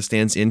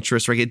Afghanistan's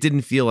interest, right? It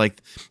didn't feel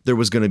like there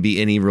was going to be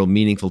any real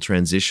meaningful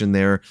transition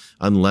there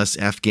unless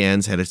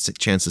Afghans had a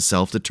chance to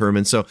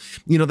self-determine. So,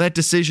 that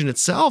decision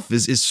itself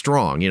is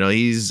strong.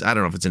 He's, I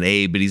don't know if it's an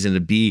A, but he's in a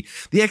B.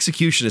 The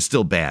execution is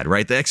still bad,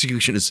 right? The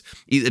execution is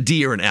a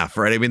D or an F,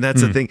 right? I mean,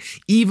 that's the thing.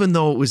 Even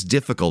though it was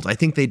difficult, I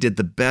think they did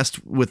the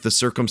best with the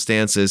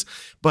circumstances,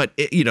 but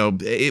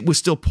it was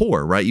still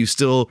poor, right? You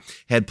still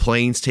had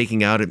planes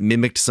taking out. It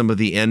mimicked some of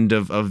the end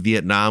of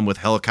Vietnam with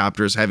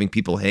helicopters having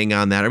people hang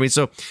on that. I mean,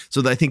 so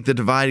I think the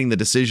dividing the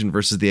decision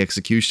versus the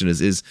execution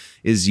is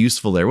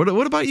useful there.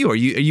 What about you? Are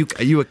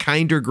you a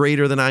kinder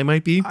grader than I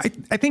might be?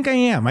 I think I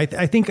am. I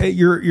think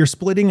your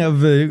splitting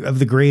of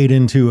the grade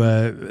into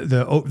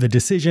the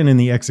decision and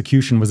the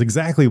execution was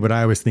exactly what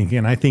I was thinking.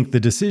 And I think the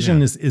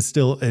decision is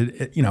still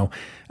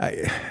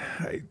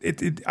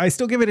I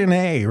still give it an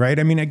A, right?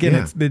 I mean, again,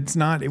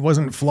 it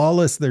wasn't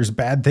flawless. There's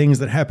bad things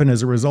that happen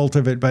as a result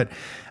of it, but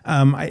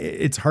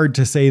it's hard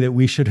to say that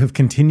we should have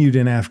continued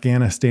in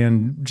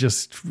Afghanistan.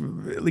 Just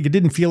it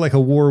didn't feel like a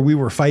war we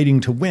were fighting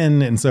to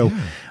win, and so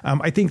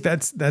I think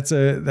that's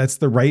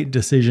the right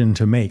decision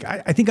to make.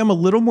 I think I'm a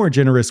little more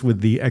generous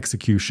with the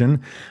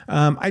execution.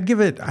 I'd give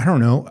it, I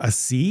don't know, a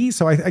C.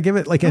 So I give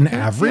it an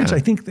average. I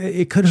think that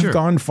it could have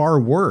gone far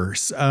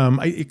worse.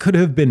 It could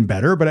have been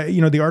better, but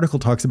the article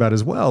talks about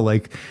as well,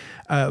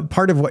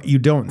 part of what you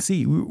don't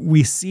see.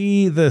 We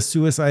see the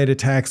suicide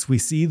attacks. We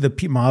see the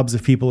mobs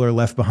of people are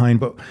left behind,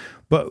 but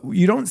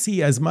you don't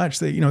see as much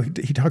that,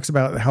 he talks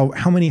about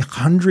how many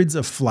hundreds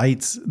of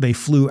flights they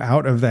flew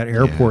out of that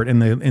airport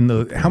and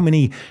how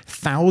many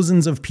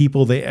thousands of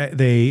people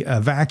they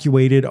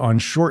evacuated on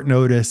short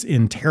notice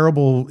in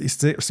terrible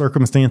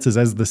circumstances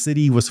as the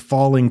city was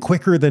falling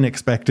quicker than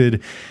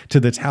expected to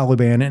the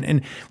Taliban.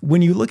 And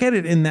when you look at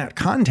it in that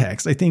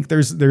context, I think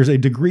there's a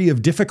degree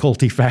of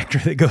difficulty factor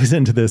that goes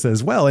into this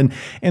as well.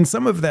 And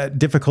some of that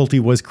difficulty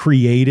was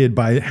created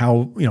by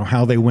how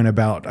they went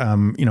about,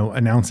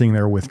 announcing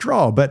their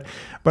withdrawal. But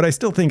I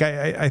still think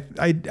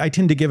I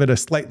tend to give it a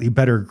slightly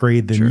better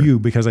grade than you,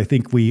 because I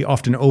think we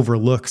often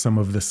overlook some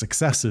of the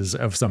successes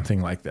of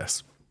something like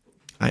this.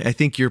 I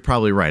think you're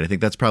probably right. I think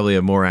that's probably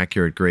a more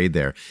accurate grade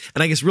there.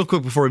 And I guess real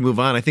quick before we move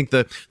on, I think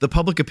the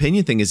public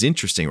opinion thing is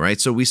interesting,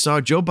 right? So we saw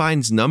Joe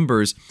Biden's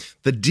numbers.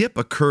 The dip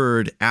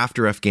occurred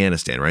after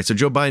Afghanistan, right? So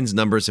Joe Biden's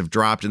numbers have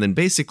dropped and then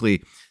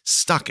basically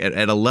stuck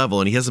at a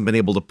level, and he hasn't been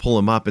able to pull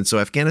them up. And so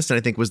Afghanistan,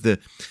 I think, was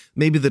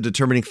maybe the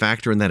determining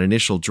factor in that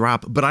initial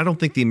drop. But I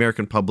don't think the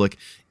American public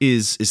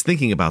is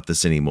thinking about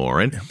this anymore.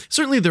 And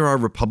certainly there are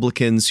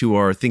Republicans who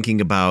are thinking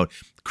about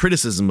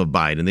criticism of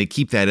Biden. They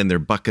keep that in their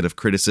bucket of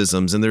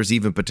criticisms. And there's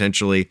even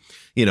potentially,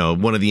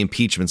 one of the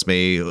impeachments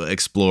may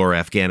explore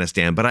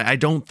Afghanistan. But I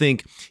don't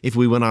think if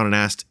we went on and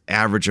asked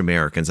average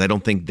Americans, I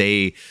don't think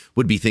they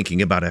would be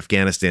thinking about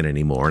Afghanistan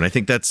anymore. And I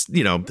think that's,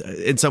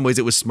 in some ways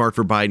it was smart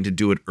for Biden to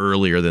do it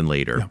earlier than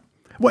later. Yeah.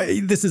 Well,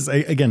 this is,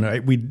 again,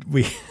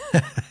 we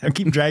I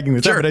keep dragging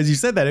this up, but as you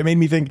said that, it made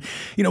me think,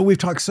 we've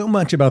talked so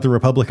much about the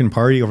Republican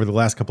Party over the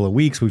last couple of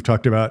weeks. We've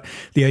talked about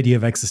the idea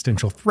of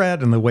existential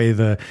threat and the way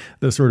the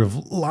sort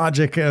of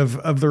logic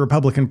of the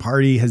Republican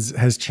Party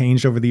has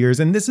changed over the years.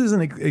 And this is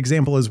an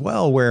example as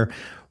well where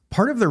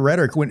part of the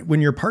rhetoric,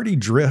 when your party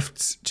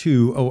drifts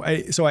to,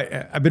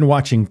 I've been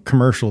watching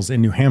commercials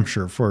in New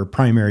Hampshire for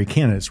primary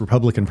candidates,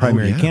 Republican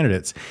primary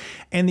candidates,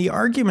 and the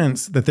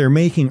arguments that they're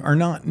making are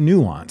not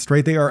nuanced,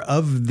 right? They are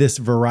of this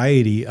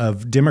variety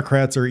of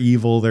Democrats are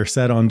evil, they're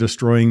set on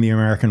destroying the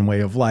American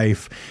way of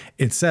life,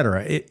 et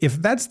cetera.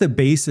 If that's the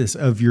basis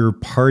of your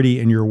party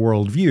and your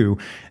worldview,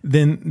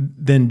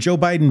 then Joe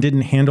Biden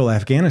didn't handle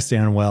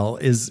Afghanistan well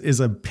is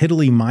a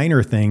piddly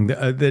minor thing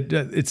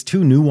that it's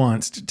too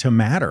nuanced to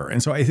matter.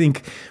 And so I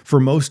think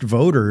for most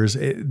voters,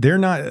 they're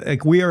not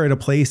like we are at a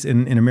place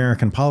in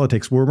American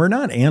politics where we're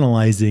not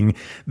analyzing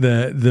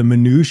the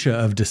minutia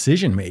of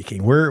decision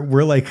making.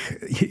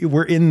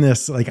 We're in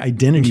this like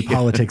identity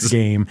politics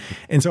game.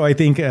 And so I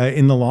think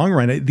in the long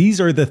run,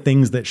 these are the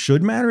things that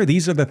should matter.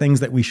 These are the things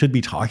that we should be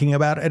talking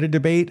about at a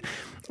debate.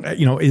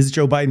 Is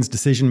Joe Biden's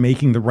decision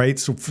making the right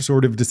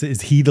sort of decision?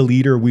 Is he the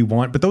leader we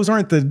want? But those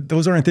aren't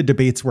the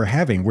debates we're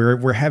having.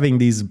 We're having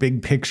these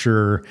big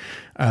picture,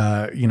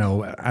 I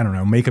don't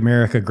know, make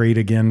America great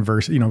again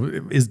versus,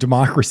 is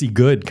democracy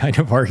good kind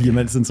of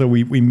arguments. And so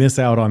we miss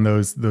out on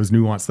those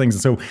nuanced things.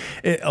 And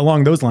so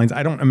along those lines,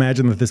 I don't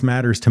imagine that this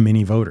matters to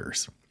many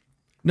voters.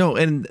 No,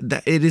 and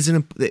that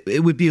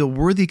it would be a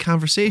worthy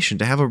conversation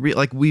to have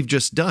like we've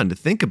just done, to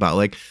think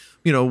about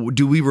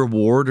do we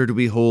reward or do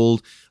we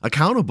hold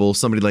accountable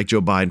somebody like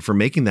Joe Biden for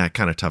making that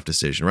kind of tough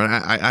decision? Right?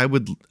 I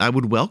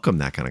would welcome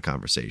that kind of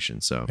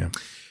conversation. So,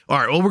 All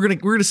right. Well, we're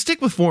gonna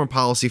stick with foreign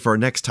policy for our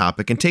next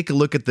topic and take a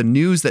look at the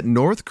news that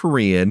North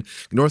Korean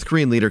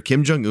leader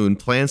Kim Jong-un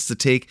plans to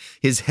take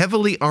his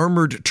heavily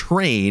armored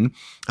train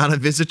on a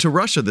visit to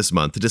Russia this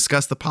month to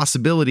discuss the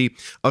possibility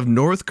of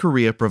North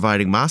Korea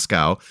providing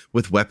Moscow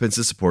with weapons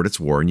to support its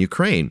war in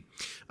Ukraine.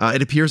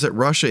 It appears that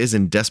Russia is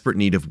in desperate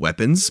need of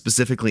weapons,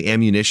 specifically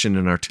ammunition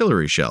and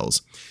artillery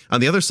shells.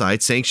 On the other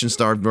side,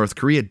 sanction-starved North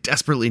Korea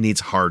desperately needs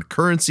hard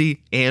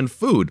currency and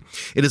food.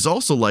 It is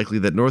also likely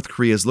that North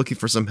Korea is looking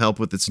for some help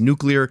with its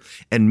nuclear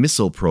and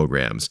missile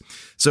programs.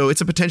 So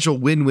it's a potential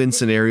win-win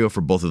scenario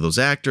for both of those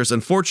actors.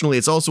 Unfortunately,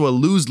 it's also a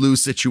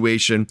lose-lose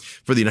situation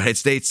for the United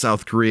States,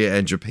 South Korea,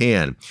 and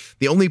Japan.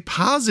 The only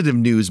positive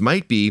news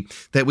might be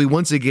that we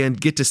once again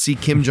get to see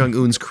Kim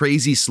Jong-un's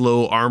crazy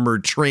slow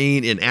armored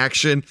train in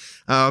action.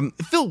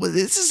 Phil,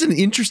 this is an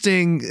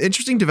interesting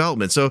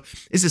development. So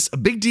is this a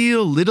big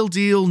deal, little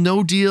deal,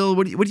 no deal?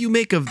 What do you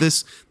make of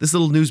this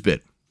little news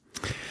bit?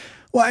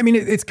 Well, I mean,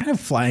 it's kind of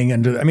flying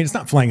under. I mean, it's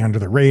not flying under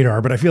the radar,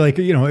 but I feel like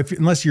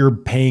unless you're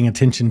paying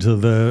attention to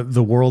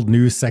the world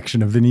news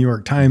section of the New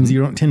York Times,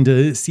 you don't tend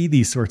to see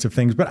these sorts of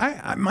things.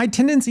 But my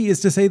tendency is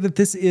to say that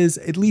this is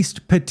at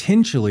least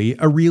potentially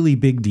a really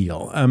big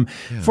deal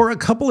for a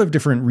couple of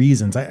different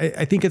reasons.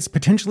 I think it's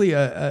potentially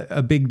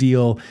a big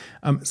deal,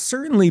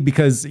 certainly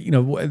because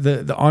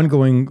the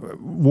ongoing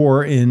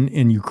war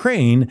in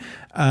Ukraine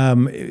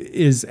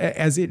is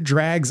as it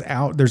drags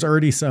out. There's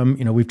already some.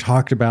 We've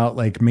talked about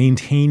like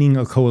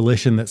maintaining a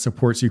coalition that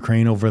supports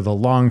Ukraine over the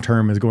long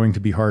term is going to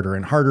be harder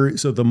and harder.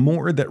 So the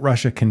more that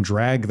Russia can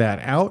drag that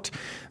out,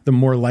 the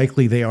more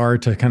likely they are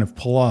to kind of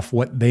pull off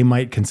what they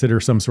might consider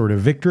some sort of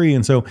victory.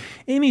 And so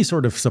any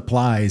sort of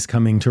supplies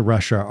coming to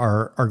Russia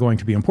are going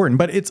to be important.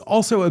 But it's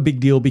also a big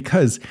deal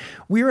because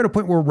we are at a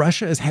point where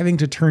Russia is having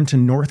to turn to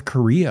North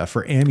Korea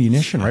for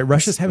ammunition, right?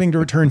 Russia's having to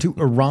return to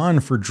Iran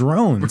for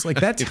drones.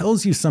 Like that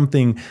tells you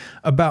something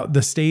about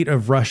the state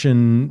of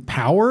Russian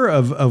power,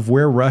 of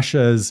where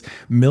Russia's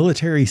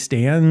military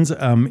stands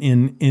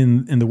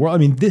in the world. I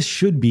mean, this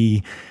should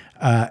be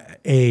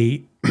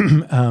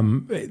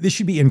this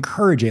should be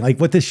encouraging. Like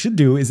what this should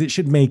do is it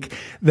should make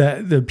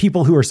the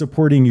people who are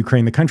supporting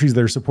Ukraine, the countries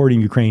that are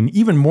supporting Ukraine,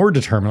 even more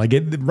determined. Like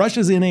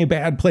Russia's in a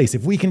bad place.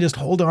 If we can just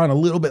hold on a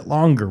little bit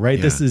longer, right?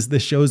 Yeah.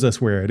 This shows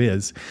us where it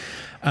is.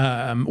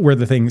 where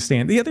the things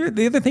stand. The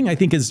other thing I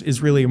think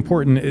is really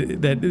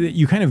important that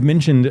you kind of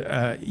mentioned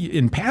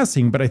in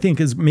passing, but I think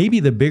is maybe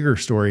the bigger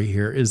story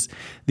here is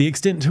the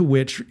extent to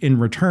which, in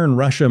return,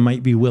 Russia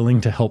might be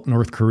willing to help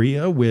North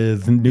Korea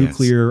with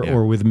nuclear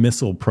or with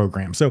missile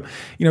programs. So,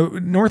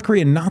 North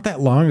Korea, not that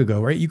long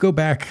ago, right? You go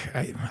back,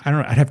 I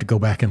don't know, I'd have to go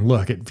back and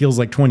look. It feels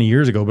like 20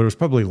 years ago, but it was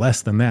probably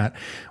less than that.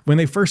 When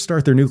they first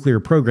start their nuclear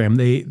program,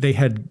 they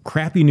had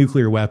crappy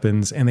nuclear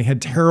weapons and they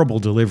had terrible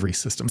delivery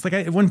systems. Like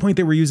at one point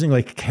they were using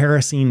like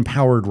kerosene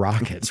powered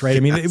rockets, right? I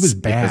mean, it was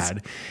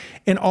bad.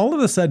 And all of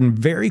a sudden,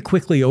 very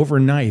quickly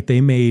overnight, they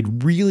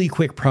made really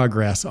quick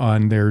progress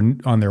on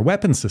their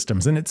weapon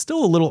systems. And it's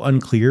still a little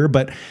unclear,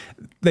 but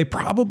they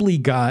probably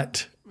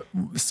got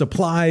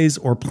supplies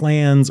or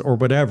plans or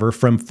whatever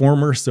from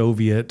former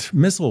Soviet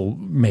missile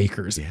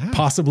makers,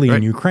 possibly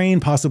in Ukraine,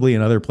 possibly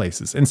in other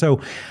places. And so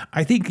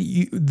I think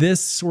this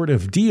sort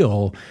of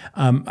deal,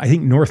 I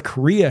think North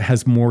Korea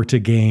has more to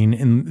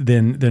gain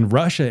than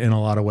Russia in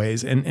a lot of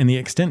ways. And the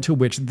extent to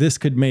which this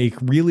could make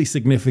really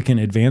significant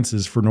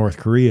advances for North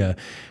Korea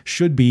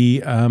should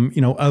be,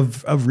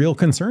 of real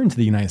concern to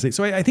the United States.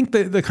 So I think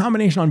the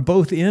combination on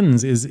both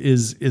ends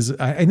is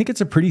I think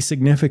it's a pretty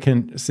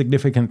significant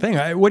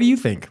thing. What do you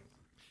think?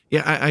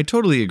 Yeah, I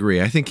totally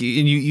agree. I think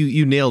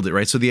you nailed it,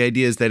 right? So the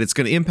idea is that it's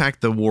going to impact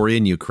the war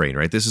in Ukraine,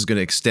 right? This is going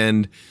to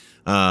extend.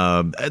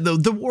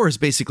 The war is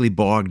basically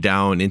bogged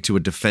down into a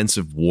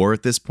defensive war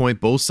at this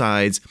point. Both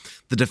sides,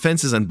 the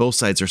defenses on both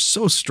sides are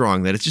so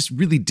strong that it's just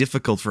really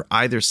difficult for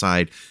either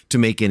side to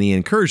make any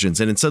incursions.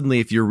 And then suddenly,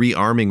 if you're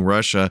rearming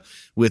Russia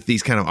with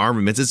these kind of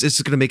armaments, it's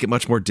just going to make it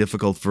much more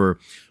difficult for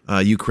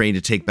Ukraine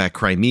to take back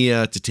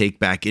Crimea, to take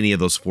back any of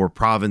those 4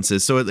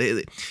 provinces. So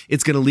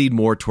it's going to lead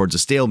more towards a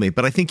stalemate.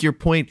 But I think your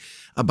point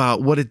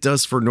about what it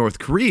does for North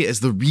Korea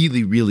is the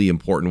really, really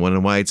important one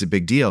and why it's a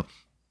big deal.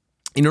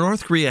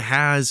 North Korea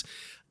has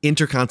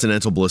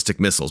intercontinental ballistic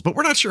missiles, but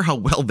we're not sure how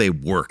well they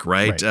work,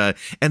 right?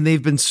 And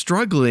they've been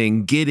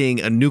struggling getting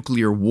a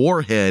nuclear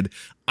warhead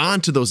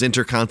onto those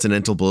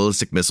intercontinental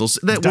ballistic missiles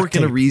that work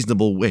in a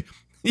reasonable way.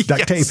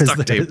 Duct tape is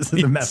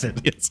the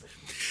method. Yes.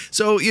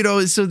 So,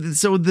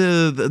 so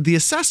the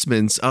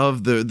assessments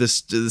of the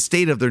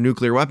state of their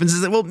nuclear weapons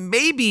is that, well,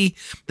 maybe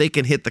they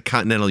can hit the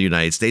continental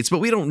United States, but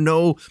we don't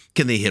know.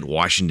 Can they hit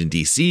Washington,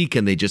 D.C.?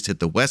 Can they just hit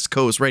the West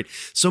Coast, right?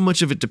 So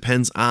much of it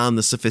depends on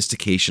the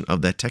sophistication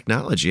of that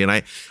technology. And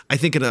I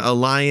think an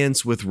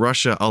alliance with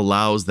Russia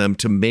allows them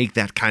to make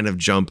that kind of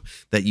jump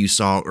that you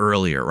saw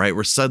earlier, right?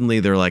 Where suddenly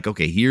they're like,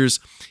 okay, here's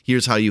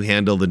how you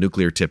handle the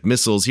nuclear tipped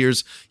missiles.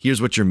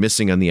 Here's what you're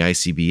missing on the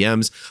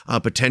ICBMs,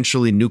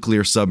 potentially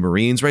nuclear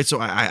submarines, right? So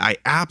I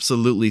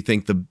absolutely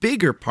think the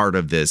bigger part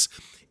of this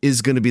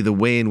is going to be the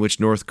way in which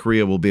North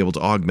Korea will be able to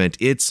augment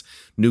its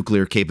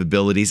nuclear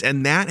capabilities.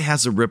 And that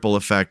has a ripple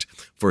effect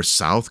for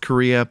South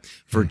Korea,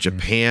 for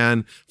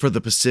Japan, for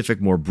the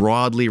Pacific more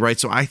broadly, right?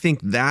 So I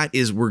think that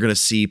is we're going to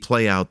see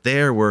play out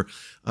there where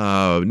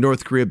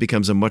North Korea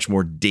becomes a much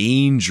more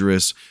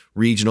dangerous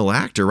regional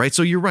actor, right?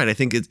 So you're right. I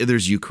think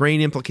there's Ukraine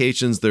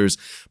implications, there's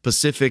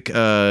Pacific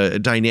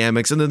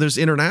dynamics, and then there's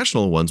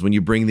international ones when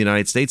you bring the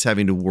United States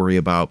having to worry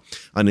about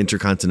an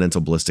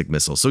intercontinental ballistic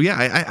missile. So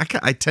yeah,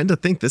 I tend to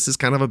think this is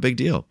kind of a big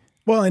deal.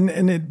 Well,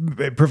 and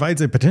it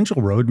provides a potential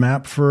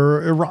roadmap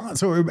for Iran.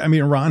 So, I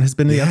mean, Iran has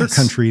been the other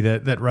country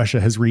that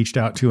Russia has reached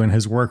out to and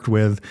has worked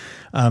with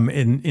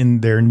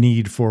in their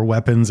need for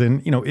weapons.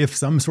 And, if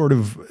some sort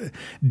of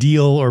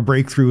deal or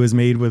breakthrough is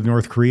made with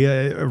North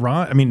Korea,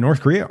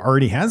 North Korea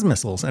already has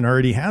missiles and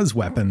already has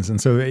weapons.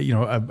 And so,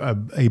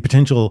 a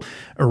potential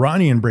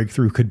Iranian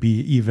breakthrough could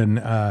be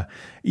even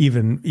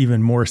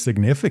more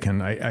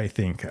significant, I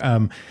think.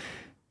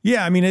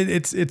 Yeah, I mean,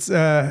 it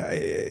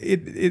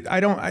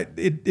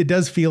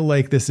does feel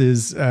like this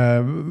is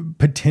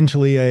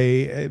potentially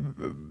a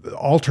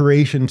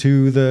alteration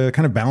to the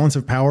kind of balance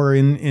of power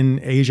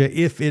in Asia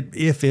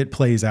if it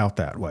plays out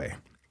that way.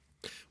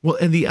 Well,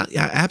 and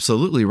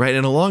absolutely right.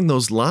 And along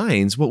those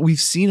lines, what we've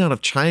seen out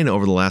of China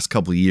over the last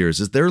couple of years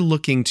is they're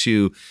looking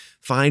to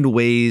find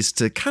ways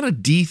to kind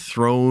of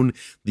dethrone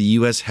the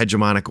U.S.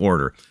 hegemonic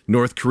order.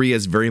 North Korea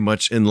is very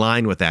much in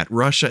line with that.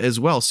 Russia as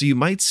well. So you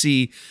might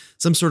see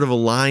some sort of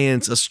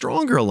alliance, a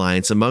stronger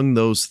alliance among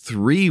those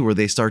three where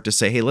they start to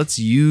say, hey, let's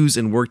use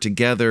and work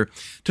together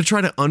to try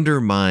to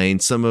undermine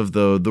some of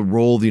the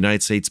role the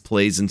United States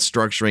plays in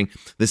structuring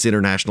this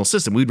international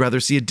system. We'd rather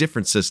see a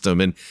different system.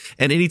 And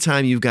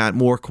anytime you've got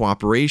more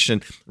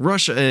cooperation,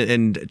 Russia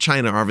and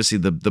China are obviously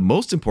the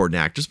most important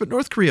actors, but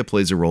North Korea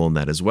plays a role in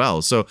that as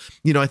well. So,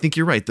 I think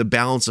you're right. The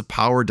balance of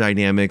power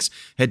dynamics,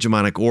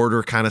 hegemonic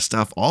order kind of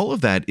stuff, all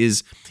of that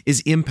is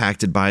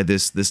impacted by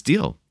this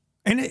deal.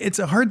 And it's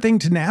a hard thing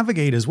to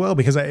navigate as well,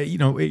 because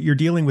you're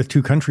dealing with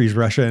two countries,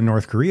 Russia and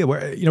North Korea,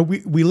 where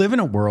we live in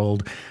a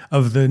world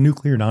of the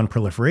Nuclear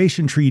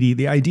Non-Proliferation Treaty,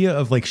 the idea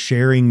of like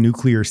sharing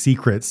nuclear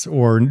secrets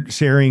or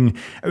sharing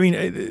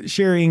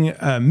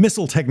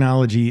missile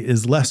technology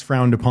is less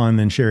frowned upon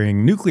than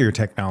sharing nuclear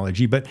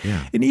technology. But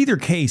in either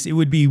case, it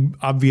would be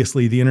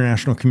obviously the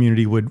international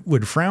community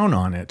would frown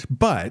on it.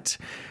 But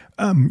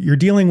You're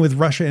dealing with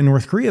Russia and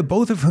North Korea,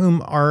 both of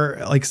whom are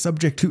like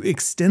subject to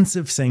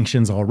extensive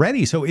sanctions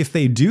already. So if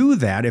they do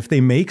that, if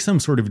they make some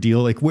sort of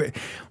deal, like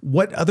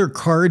what other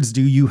cards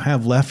do you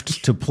have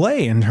left to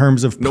play in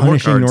terms of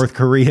punishing North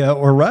Korea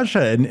or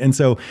Russia? And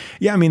so,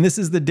 yeah, I mean, this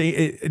is the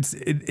day.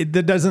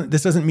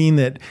 This doesn't mean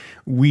that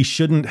we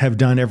shouldn't have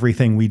done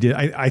everything we did.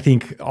 I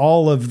think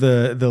all of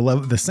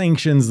the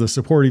sanctions, the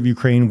support of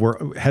Ukraine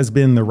has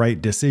been the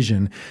right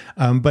decision.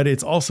 But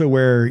it's also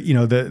where,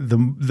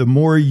 the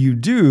more you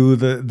do,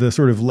 the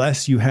sort of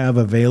less you have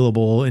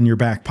available in your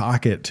back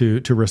pocket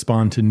to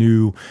respond to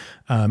new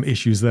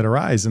issues that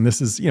arise. And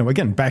this is,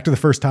 again, back to the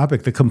first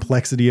topic, the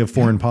complexity of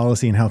foreign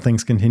policy and how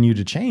things continue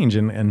to change.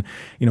 And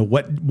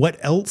what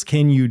else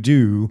can you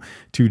do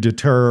to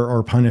deter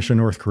or punish a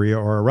North Korea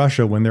or a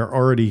Russia when they're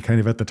already kind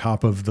of at the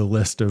top of the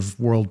list of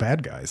world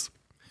bad guys?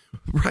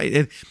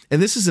 Right.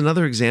 And this is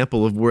another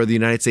example of where the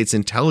United States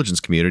intelligence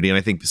community, and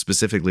I think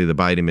specifically the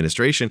Biden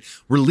administration,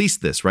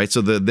 released this, right?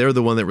 So they're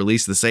the one that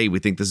released the say, we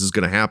think this is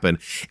going to happen.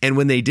 And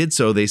when they did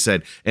so, they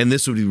said, and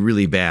this would be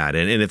really bad.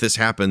 And if this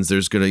happens,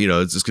 there's going to,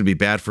 it's just going to be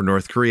bad for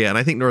North Korea. And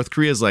I think North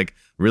Korea is like,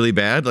 really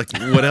bad? Like,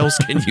 what else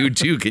can you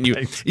do? Can you,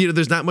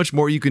 there's not much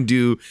more you can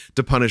do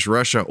to punish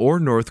Russia or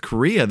North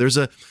Korea. There's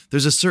a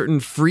certain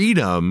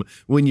freedom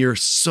when you're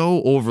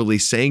so overly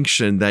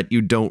sanctioned that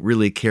you don't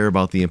really care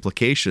about the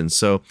implications.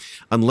 So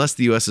unless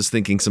the U.S. is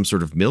thinking some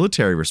sort of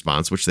military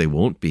response, which they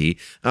won't be,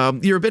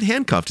 you're a bit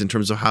handcuffed in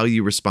terms of how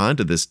you respond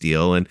to this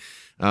deal. And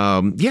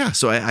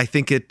so I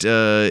think it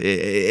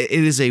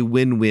is a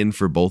win-win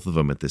for both of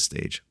them at this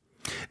stage.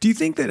 Do you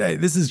think that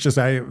this is just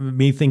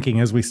me thinking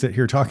as we sit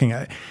here talking?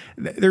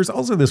 There's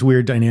also this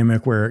weird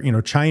dynamic where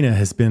China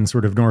has been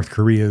sort of North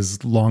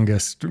Korea's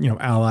longest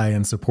ally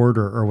and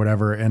supporter or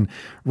whatever, and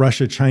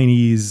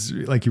Russia-Chinese,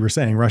 like you were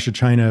saying,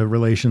 Russia-China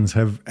relations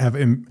have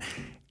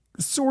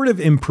sort of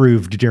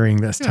improved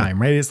during this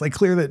time, right? It's like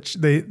clear that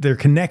their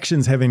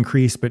connections have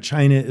increased, but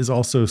China is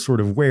also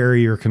sort of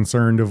wary or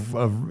concerned of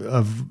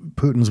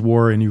Putin's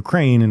war in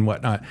Ukraine and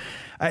whatnot.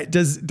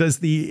 Does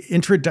the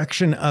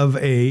introduction of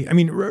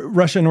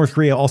Russia and North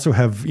Korea also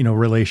have,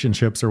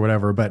 relationships or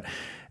whatever, but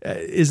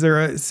is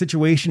there a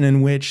situation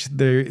in which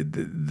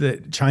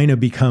the China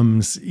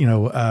becomes,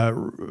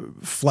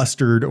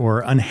 flustered or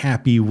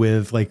unhappy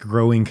with like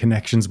growing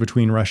connections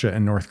between Russia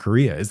and North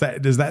Korea?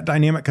 Does that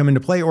dynamic come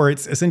into play, or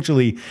it's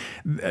essentially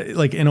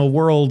like in the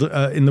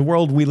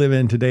world we live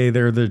in today,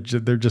 they're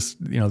just,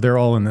 they're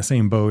all in the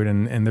same boat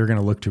and they're going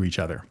to look to each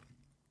other?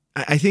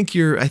 I think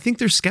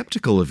they're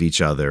skeptical of each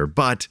other,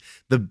 but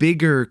the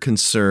bigger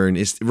concern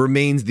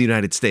remains the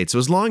United States. So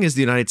as long as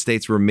the United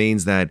States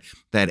remains that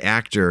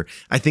actor,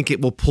 I think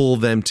it will pull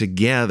them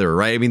together,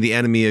 right? I mean, the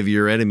enemy of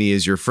your enemy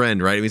is your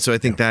friend, right? I mean, so I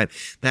think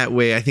that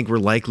way, I think we're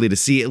likely to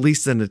see at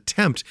least an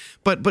attempt,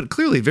 but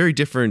clearly very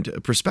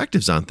different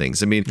perspectives on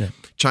things. I mean,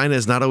 China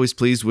is not always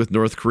pleased with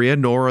North Korea,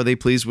 nor are they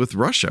pleased with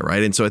Russia,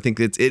 right? And so I think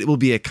it will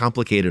be a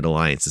complicated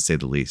alliance, to say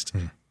the least.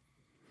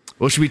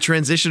 Well, should we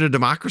transition to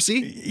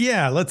democracy?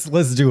 Yeah, let's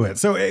do it.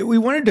 So we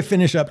wanted to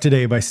finish up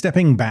today by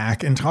stepping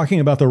back and talking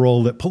about the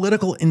role that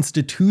political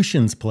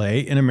institutions play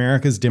in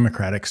America's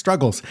democratic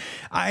struggles.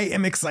 I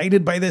am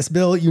excited by this,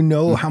 Bill. You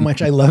know how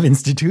much I love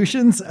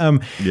institutions.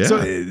 So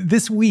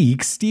this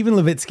week, Stephen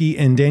Levitsky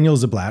and Daniel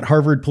Ziblatt,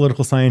 Harvard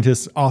political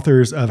scientists,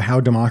 authors of How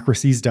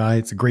Democracies Die.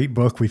 It's a great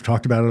book. We've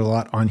talked about it a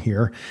lot on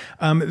here.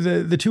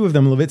 The two of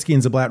them, Levitsky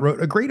and Ziblatt,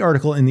 wrote a great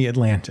article in The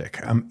Atlantic.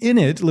 In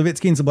it,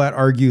 Levitsky and Ziblatt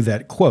argue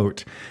that,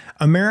 quote,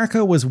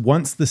 America was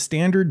once the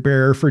standard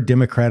bearer for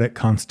democratic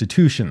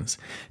constitutions.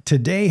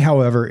 Today,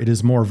 however, it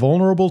is more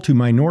vulnerable to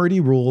minority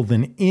rule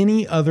than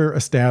any other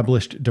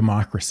established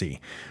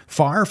democracy.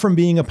 Far from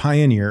being a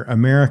pioneer,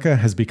 America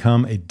has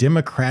become a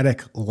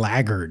democratic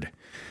laggard.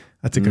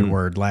 That's a good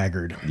word,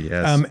 laggard.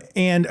 Yes.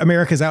 And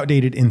America's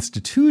outdated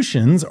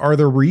institutions are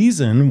the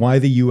reason why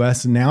the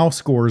U.S. now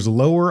scores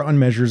lower on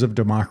measures of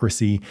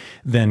democracy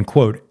than,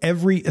 quote,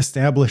 every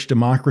established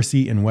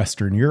democracy in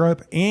Western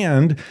Europe,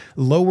 and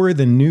lower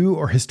than new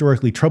or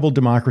historically troubled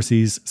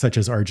democracies such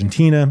as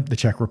Argentina, the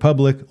Czech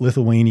Republic,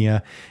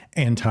 Lithuania,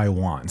 and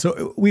Taiwan.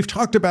 So we've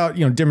talked about,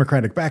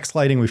 democratic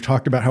backsliding. We've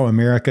talked about how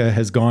America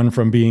has gone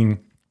from being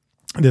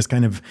this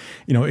kind of,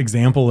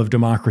 example of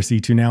democracy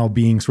to now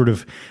being sort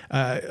of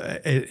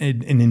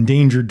an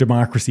endangered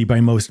democracy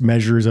by most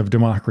measures of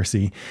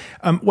democracy.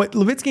 What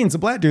Levitsky and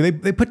Ziblatt do,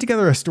 they put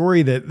together a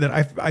story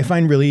that I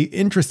find really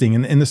interesting.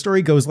 And the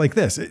story goes like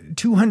this.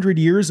 200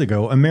 years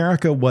ago,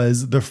 America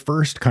was the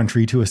first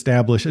country to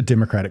establish a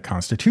democratic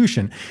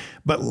constitution,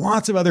 but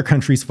lots of other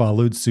countries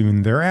followed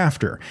soon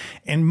thereafter.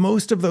 And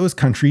most of those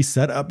countries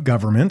set up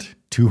government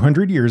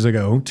 200 years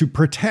ago to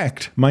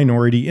protect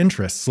minority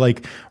interests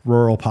like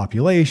rural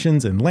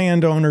populations and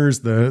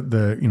landowners,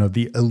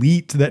 the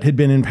elite that had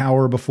been in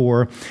power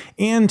before,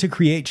 and to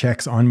create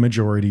checks on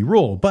majority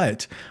rule.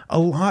 But a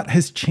lot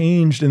has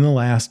changed in the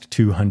last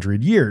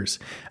 200 years.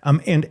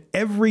 And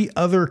every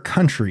other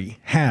country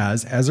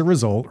has, as a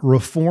result,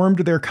 reformed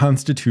their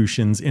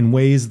constitutions in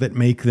ways that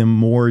make them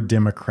more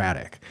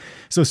democratic.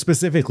 So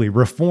specifically,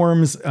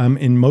 reforms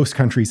in most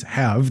countries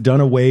have done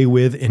away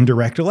with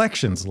indirect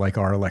elections, like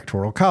our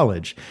Electoral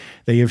College.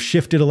 They have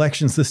shifted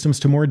election systems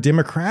to more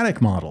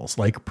democratic models,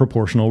 like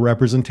proportional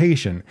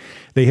representation.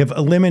 They have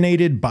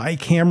eliminated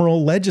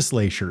bicameral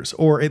legislatures,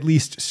 or at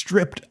least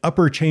stripped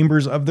upper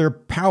chambers of their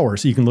power.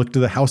 So you can look to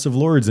the House of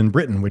Lords in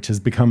Britain, which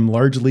has become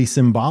largely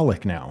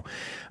symbolic now.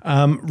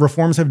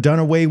 Reforms have done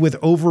away with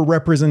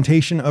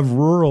overrepresentation of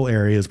rural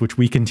areas, which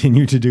we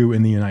continue to do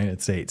in the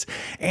United States.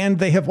 And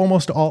they have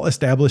almost all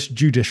established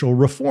judicial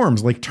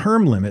reforms, like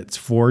term limits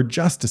for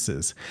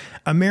justices.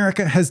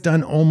 America has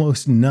done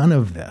almost none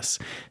of this.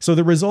 So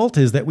the result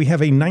is that we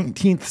have a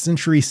 19th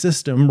century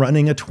system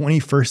running a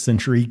 21st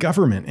century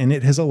government, and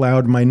it has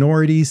allowed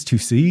minorities to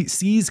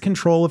seize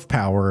control of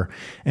power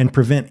and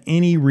prevent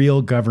any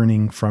real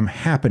governing from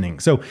happening.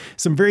 So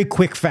some very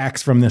quick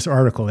facts from this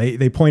article.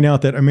 They point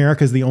out that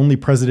America is the only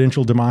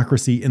presidential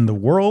democracy in the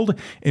world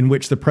in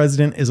which the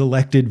president is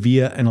elected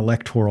via an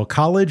electoral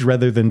college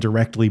rather than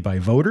directly by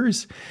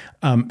voters.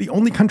 The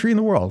only country in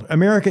the world.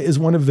 America is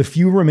one of the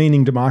few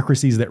remaining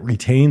democracies that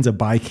retains a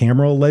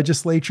bicameral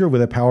legislature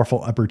with a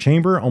powerful upper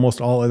chamber. Almost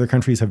all other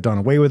countries have done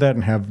away with that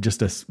and have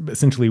just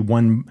essentially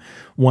one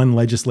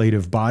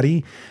legislative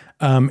body.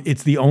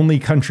 It's the only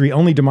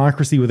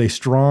democracy with a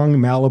strong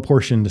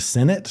malapportioned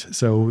Senate.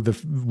 So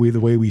the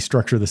way we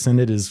structure the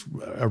Senate is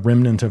a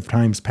remnant of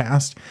times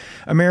past.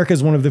 America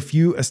is one of the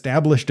few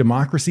established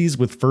democracies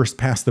with first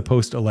past the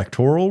post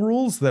electoral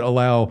rules that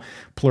allow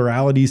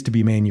pluralities to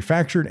be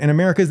manufactured. And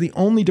America is the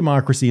only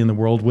democracy in the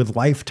world with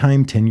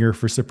lifetime tenure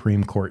for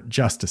Supreme Court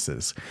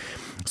justices.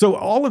 So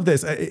all of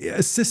this,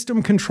 a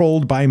system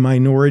controlled by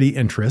minority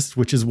interests,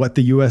 which is what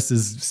the U.S.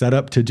 is set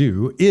up to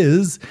do,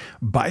 is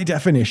by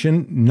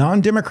definition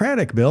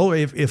non-democratic. Bill,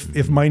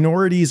 if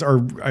minorities are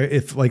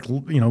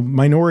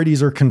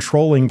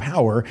controlling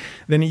power,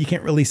 then you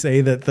can't really say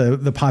that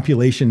the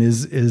population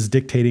is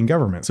dictating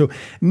government. So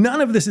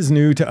none of this is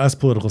new to us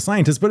political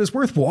scientists, but it's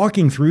worth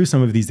walking through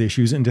some of these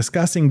issues and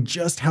discussing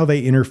just how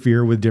they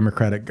interfere with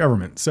democratic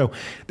government. So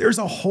there's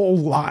a whole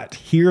lot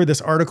here.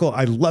 This article,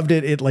 I loved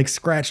it. It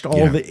scratched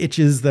all the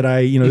itches that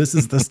this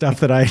is the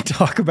stuff that I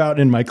talk about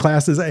in my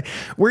classes.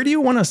 Where do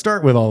you want to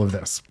start with all of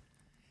this?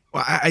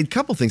 Well, a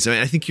couple things.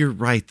 I think you're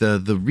right.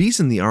 The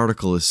reason the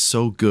article is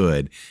so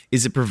good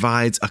is it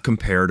provides a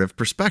comparative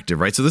perspective,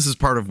 right? So this is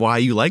part of why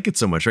you like it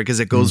so much, right? Because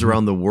it goes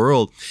around the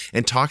world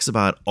and talks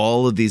about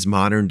all of these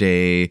modern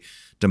day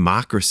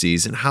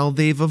democracies and how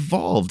they've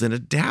evolved and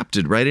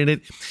adapted, right? And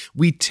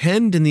we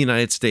tend in the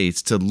United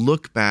States to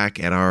look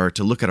at our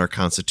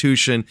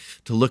Constitution,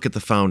 to look at the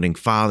founding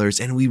fathers,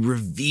 and we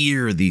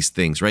revere these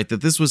things, right?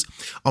 That this was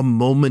a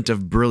moment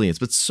of brilliance,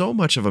 but so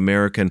much of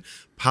American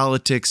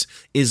politics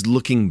is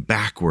looking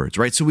backwards,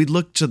 right? So we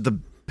look to the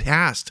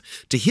past,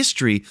 to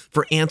history,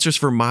 for answers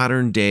for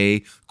modern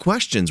day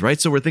questions, right?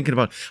 So we're thinking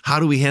about, how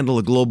do we handle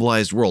a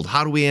globalized world?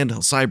 How do we handle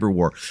cyber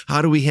war? How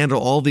do we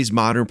handle all these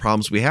modern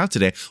problems we have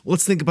today? Well,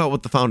 let's think about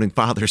what the founding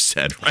fathers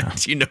said,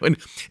 right?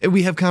 And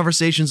we have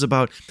conversations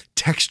about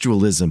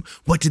textualism.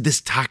 What did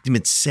this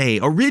document say?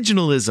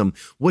 Originalism.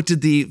 What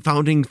did the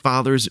founding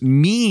fathers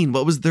mean?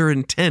 What was their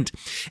intent?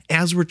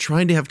 As we're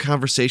trying to have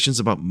conversations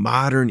about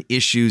modern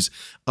issues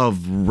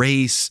of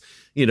race,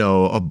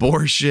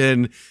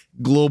 abortion,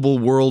 global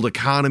world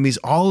economies,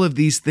 all of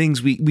these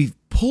things, we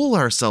pull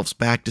ourselves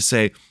back to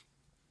say,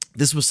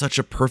 this was such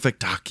a perfect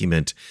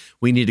document.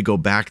 We need to go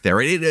back there.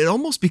 It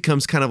almost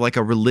becomes kind of like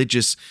a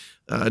religious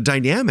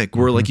dynamic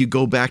where like you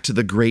go back to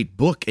the great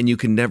book and you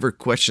can never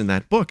question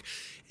that book.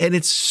 And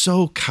it's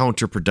so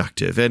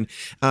counterproductive. And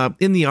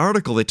in the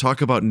article, they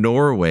talk about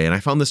Norway. And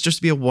I found this just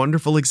to be a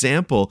wonderful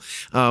example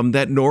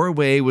that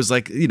Norway was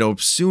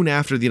soon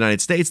after the United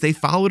States, they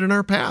followed in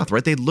our path,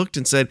 right? They looked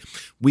and said,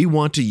 we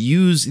want to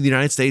use the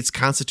United States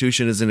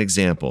Constitution as an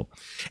example.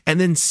 And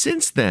then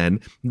since then,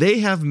 they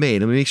have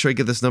made, let me make sure I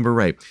get this number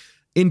right.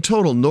 In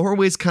total,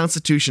 Norway's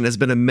constitution has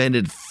been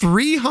amended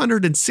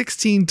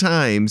 316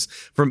 times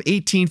from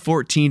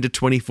 1814 to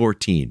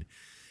 2014.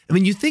 I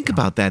mean, you think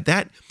about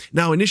that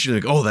now initially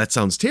that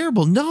sounds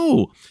terrible.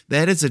 No,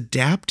 that is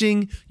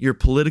adapting your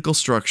political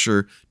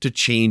structure to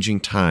changing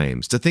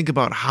times, to think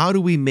about how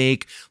do we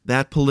make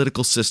that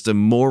political system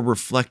more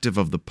reflective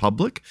of the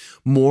public,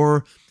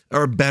 more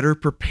or better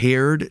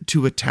prepared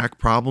to attack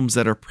problems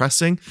that are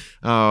pressing.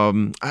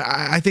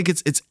 I think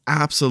it's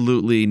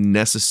absolutely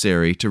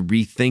necessary to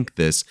rethink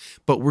this,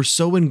 but we're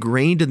so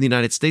ingrained in the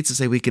United States to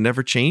say we can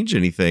never change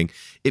anything.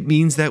 It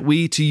means that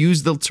to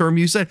use the term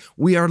you said,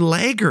 we are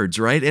laggards,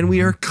 right? And we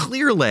are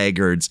clear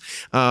laggards.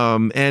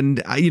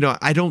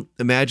 I don't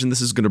imagine this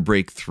is going to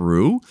break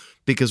through,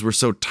 because we're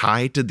so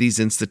tied to these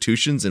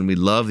institutions, and we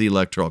love the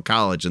Electoral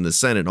College and the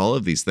Senate and all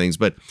of these things.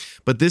 But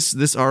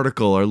this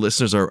article, our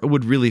listeners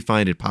would really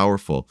find it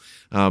powerful.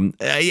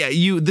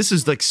 This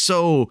is like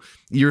so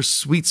your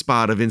sweet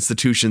spot of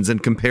institutions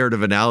and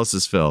comparative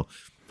analysis, Phil.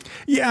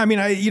 Yeah, I mean,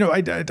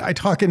 I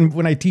talk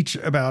when I teach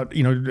about,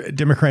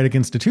 democratic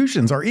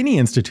institutions or any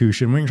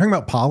institution. When you're talking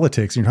about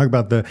politics, you're talking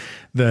about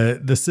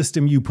the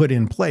system you put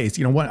in place.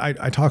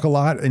 I talk a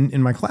lot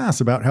in my class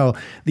about how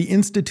the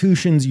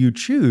institutions you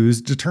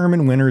choose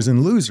determine winners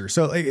and losers.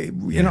 So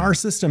in our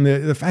system,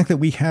 the fact that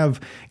we have,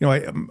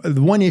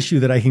 the one issue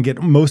that I can get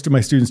most of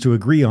my students to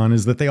agree on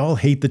is that they all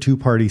hate the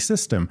two-party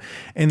system,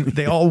 and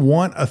they all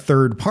want a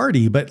third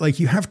party. But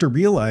you have to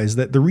realize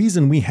that the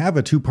reason we have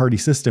a two-party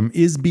system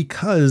is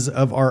because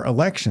of our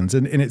elections.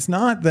 And it's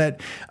not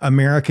that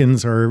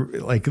Americans are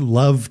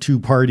love two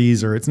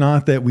parties, or it's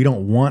not that we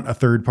don't want a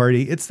third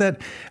party. It's that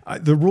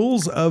the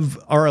rules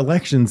of our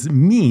elections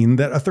mean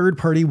that a third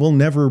party will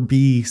never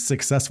be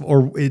successful,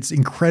 or it's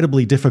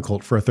incredibly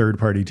difficult for a third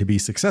party to be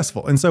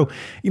successful. And so,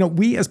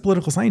 we as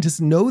political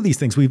scientists know these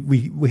things.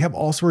 We have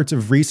all sorts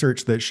of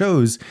research that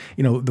shows,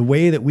 the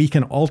way that we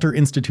can alter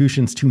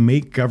institutions to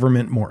make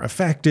government more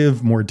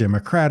effective, more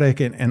democratic,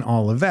 and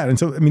all of that. And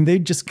so, they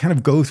just kind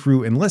of go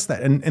through and list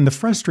that. And the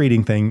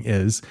frustrating thing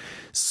is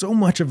so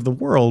much of the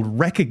world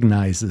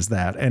recognizes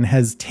that and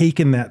has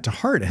taken that to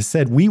heart, has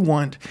said, we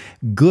want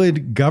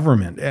good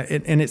government.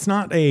 And it's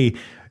not it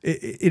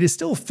is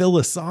still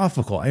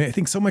philosophical. I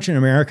think so much in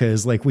America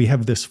is we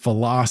have this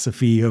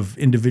philosophy of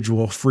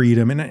individual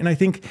freedom. And I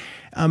think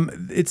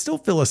it's still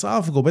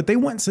philosophical, but they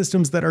want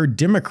systems that are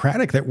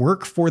democratic, that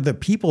work for the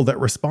people, that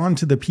respond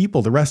to the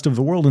people, the rest of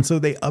the world. And so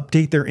they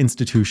update their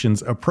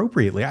institutions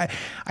appropriately. I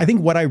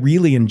think what I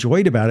really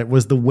enjoyed about it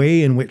was the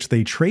way in which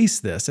they trace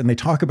this. And they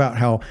talk about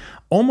how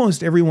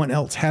almost everyone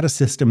else had a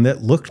system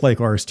that looked like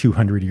ours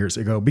 200 years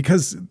ago,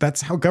 because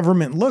that's how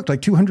government looked.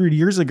 200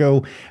 years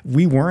ago,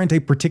 we weren't a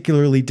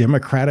particularly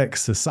democratic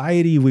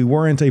society. We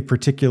weren't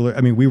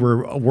we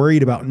were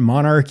worried about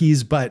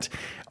monarchies, but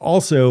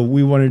also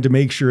we wanted to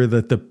make sure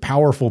that the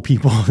powerful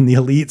people and the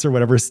elites or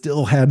whatever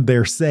still had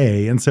their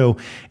say. And so,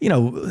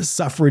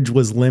 suffrage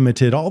was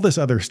limited, all this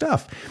other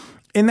stuff.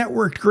 And that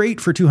worked great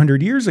for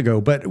 200 years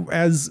ago. But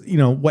as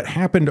what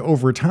happened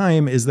over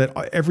time is that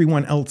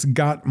everyone else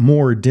got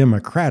more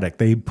democratic.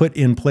 They put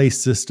in place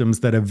systems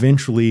that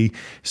eventually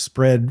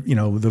spread,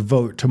 the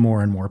vote to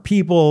more and more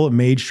people,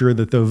 made sure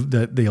that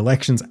the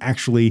elections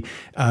actually,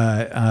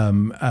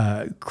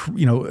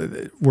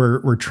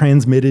 were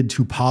transmitted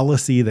to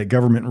policy that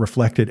government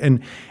reflected.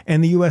 And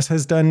the U.S.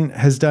 has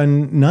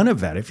done none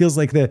of that. It feels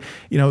like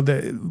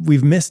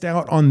we've missed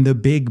out on the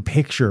big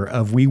picture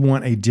of, we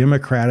want a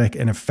democratic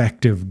and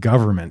effective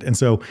government. And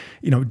so,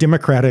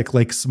 democratic,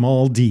 like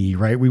small d,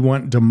 right? We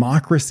want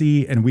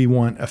democracy and we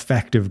want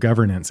effective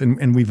governance.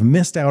 And we've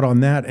missed out on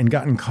that and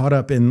gotten caught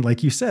up in,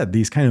 like you said,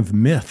 these kind of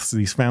myths,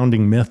 these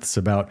founding myths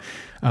about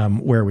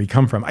where we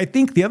come from. I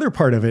think the other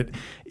part of it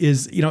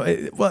is,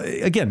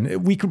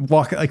 again, we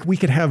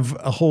could have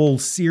a whole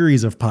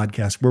series of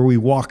podcasts where we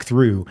walk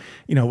through,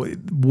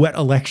 what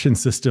election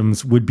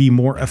systems would be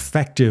more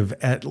effective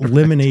at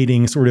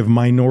eliminating sort of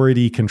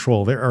minority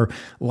control. There are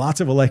lots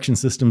of election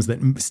systems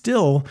that still,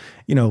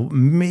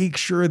 make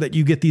sure that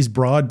you get these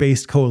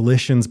broad-based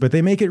coalitions, but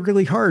they make it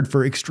really hard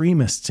for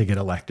extremists to get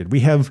elected.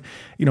 We have,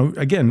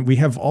 we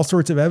have all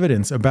sorts of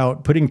evidence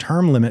about putting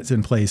term limits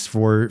in place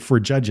for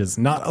judges,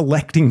 not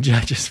electing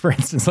judges, for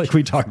instance, like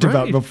we talked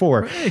about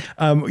before.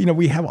 Right.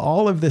 We have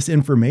all of this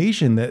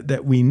information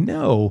that we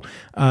know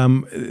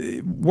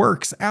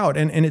works out.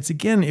 And it's,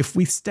 again, if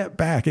we step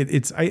back,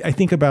 I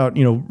think about,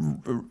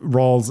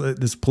 Rawls,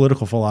 this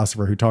political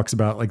philosopher who talks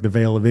about the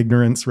veil of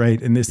ignorance, right?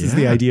 And this is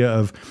the idea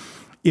of,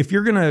 if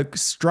you're going to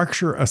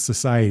structure a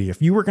society,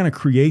 if you were going to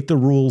create the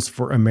rules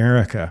for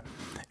America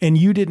and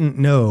you didn't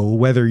know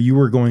whether you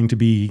were going to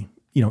be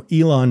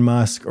Elon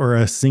Musk or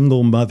a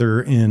single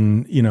mother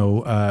in,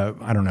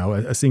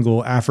 a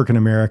single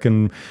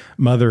African-American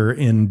mother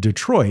in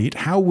Detroit,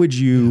 how would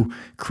you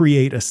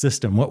create a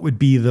system? What would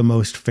be the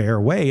most fair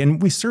way?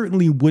 And we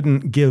certainly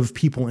wouldn't give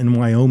people in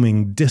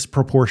Wyoming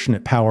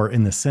disproportionate power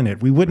in the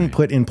Senate. We wouldn't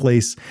put in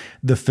place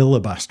the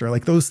filibuster.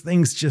 Those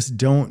things just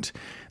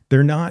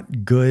they're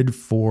not good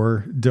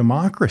for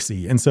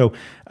democracy. And so,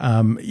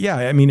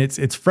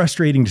 it's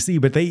frustrating to see,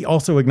 but they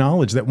also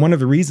acknowledge that one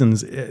of the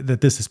reasons that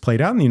this has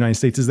played out in the United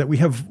States is that we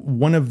have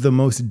one of the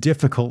most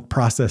difficult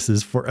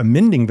processes for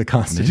amending the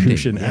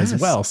Constitution as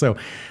well. So,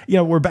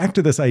 we're back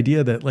to this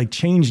idea that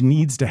change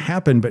needs to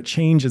happen, but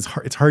change is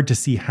hard. It's hard to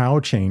see how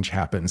change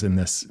happens in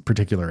this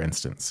particular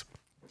instance.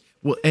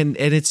 Well, and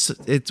it's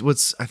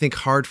what's, I think,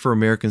 hard for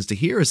Americans to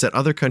hear is that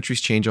other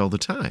countries change all the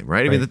time,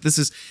 right? I mean, that this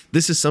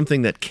is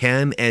something that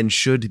can and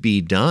should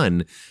be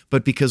done,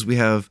 but because we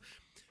have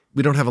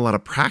we don't have a lot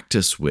of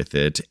practice with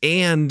it.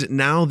 And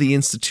now the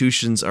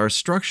institutions are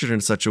structured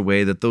in such a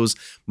way that those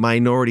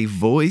minority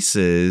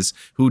voices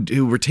who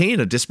retain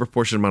a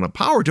disproportionate amount of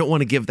power don't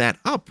want to give that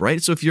up,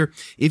 right? So if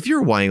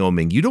you're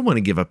Wyoming, you don't want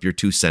to give up your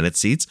 2 Senate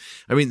seats.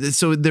 I mean,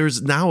 so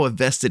there's now a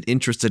vested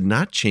interest in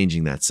not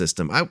changing that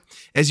system.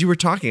 As you were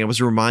talking, I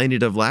was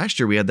reminded of last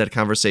year we had that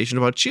conversation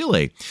about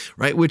Chile,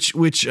 right?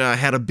 Which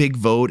had a big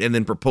vote and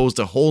then proposed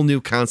a whole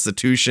new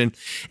constitution.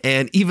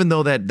 And even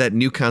though that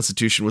new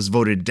constitution was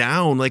voted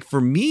down, like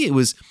for me, it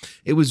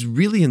was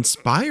really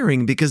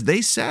inspiring because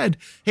they said,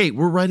 hey,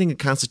 we're writing a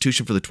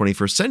constitution for the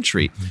 21st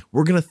century. Mm-hmm.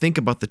 We're going to think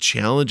about the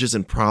challenges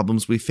and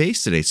problems we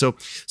face today. So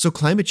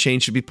climate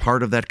change should be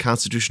part of that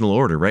constitutional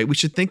order, right? We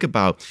should think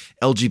about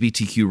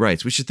LGBTQ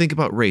rights. We should think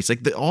about race,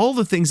 like all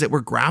the things that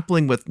we're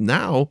grappling with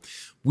now.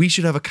 We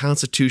should have a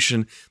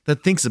constitution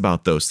that thinks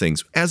about those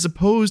things, as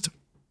opposed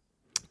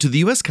to the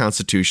U.S.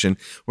 Constitution,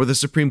 where the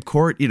Supreme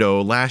Court,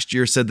 last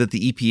year said that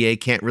the EPA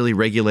can't really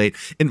regulate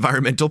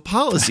environmental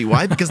policy.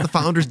 Why? Because the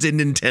founders didn't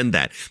intend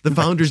that. The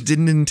founders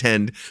didn't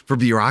intend for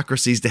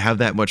bureaucracies to have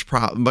that much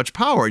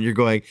power. And you're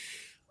going,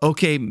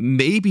 okay,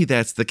 maybe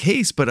that's the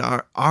case, but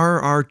are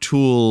our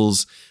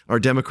tools, our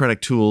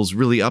democratic tools,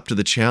 really up to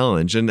the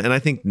challenge? And I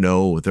think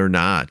no, they're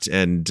not.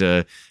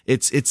 And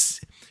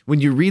it's when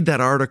you read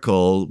that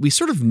article, we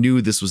sort of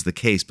knew this was the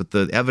case, but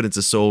the evidence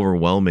is so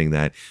overwhelming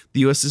that the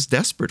U.S. is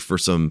desperate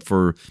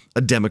for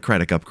a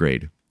democratic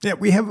upgrade. Yeah,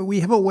 we have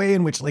a way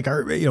in which like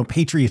our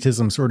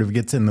patriotism sort of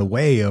gets in the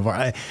way of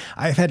I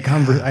had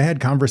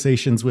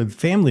conversations with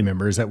family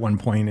members at one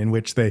point in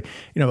which they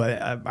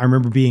I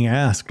remember being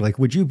asked like,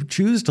 would you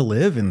choose to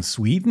live in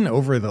Sweden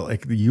over the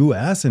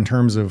U.S. in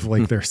terms of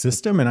like their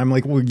system? And I'm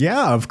like, well,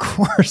 yeah, of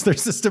course their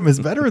system is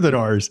better than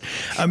ours.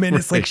 I mean,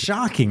 it's like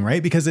shocking,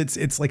 right? Because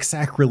it's like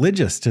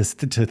sacrilegious to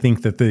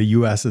think that the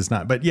U.S. is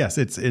not. But yes,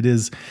 it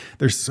is.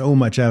 There's so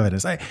much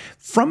evidence.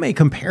 From a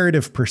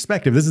comparative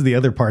perspective, this is the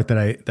other part that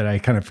I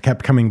kind of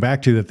kept coming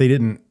back to that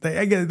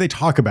they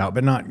talk about,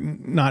 but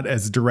not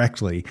as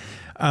directly.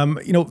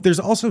 There's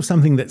also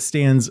something that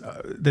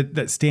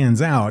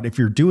stands out if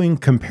you're doing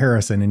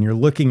comparison and you're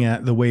looking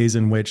at the ways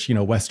in which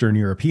Western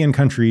European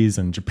countries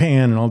and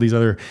Japan and all these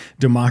other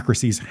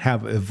democracies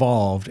have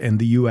evolved and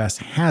the U.S.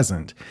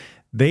 hasn't.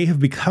 They have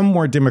become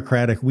more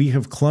democratic. We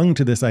have clung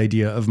to this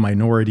idea of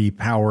minority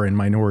power and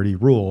minority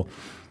rule.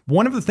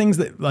 One of the things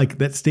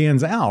that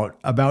stands out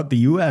about the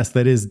U.S.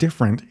 that is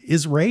different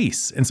is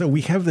race. And so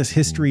we have this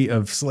history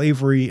of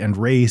slavery and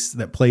race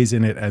that plays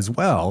in it as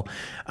well.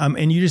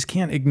 And you just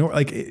can't ignore,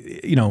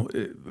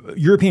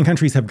 European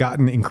countries have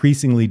gotten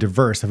increasingly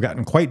diverse, have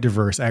gotten quite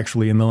diverse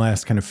actually in the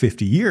last kind of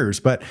 50 years.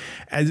 But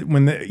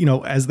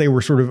as they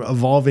were sort of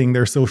evolving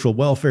their social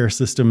welfare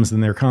systems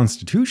and their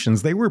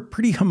constitutions, they were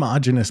pretty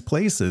homogenous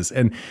places.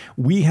 And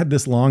we had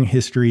this long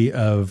history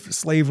of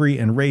slavery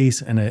and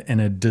race and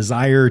a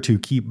desire to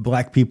keep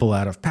Black people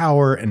out of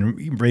power and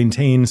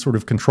maintain sort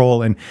of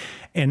control. And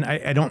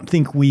I don't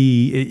think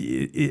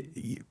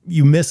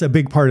you miss a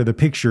big part of the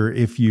picture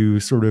if you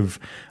sort of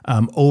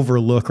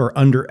overlook or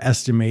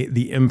underestimate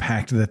the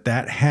impact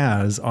that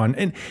has on,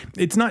 and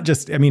it's not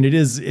just, I mean, it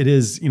is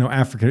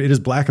African, it is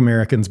Black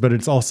Americans, but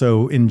it's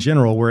also in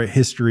general where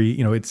history,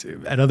 it's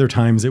at other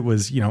times it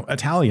was,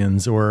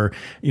 Italians or,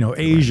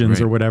 Asians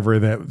or whatever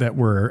that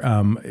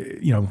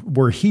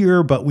were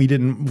here, but we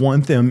didn't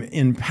want them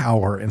in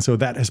power. And so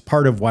that is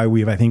part of why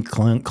we've, I think,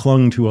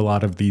 clung to a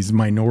lot of these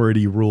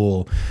minority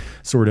rule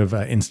sort of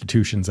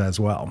institutions as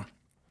well.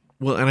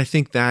 Well, and I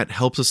think that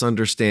helps us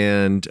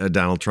understand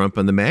Donald Trump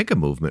and the MAGA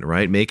movement,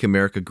 right? Make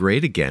America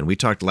Great Again. We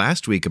talked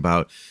last week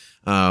about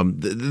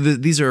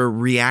these are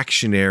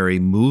reactionary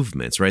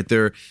movements, right?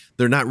 They're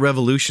not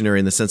revolutionary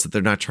in the sense that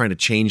they're not trying to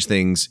change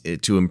things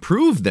to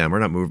improve them or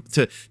not move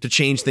to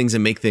change things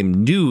and make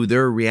them new.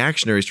 They're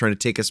reactionaries trying to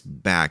take us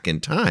back in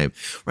time,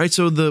 right?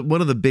 So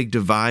one of the big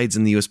divides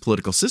in the U.S.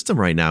 political system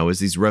right now is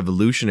these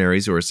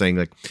revolutionaries who are saying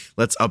like,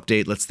 let's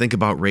update, let's think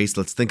about race,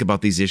 let's think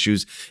about these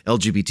issues,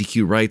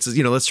 LGBTQ rights,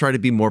 let's try to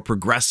be more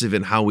progressive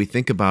in how we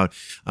think about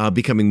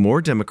becoming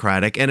more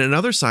democratic. And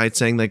another side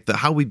saying like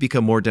how we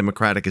become more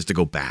democratic is to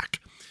go back.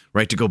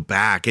 Right, to go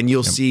back. And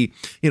you'll see,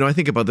 I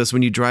think about this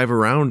when you drive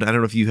around. I don't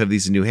know if you have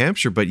these in New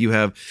Hampshire, but you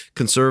have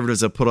conservatives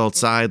that put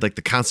outside like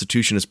the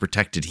Constitution is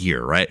protected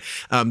here, right?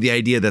 The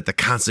idea that the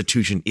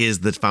Constitution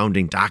is the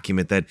founding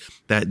document,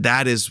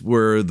 that is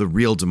where the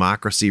real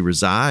democracy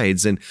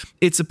resides. And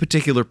it's a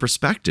particular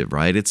perspective,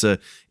 right? It's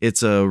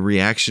a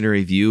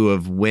reactionary view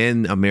of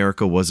when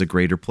America was a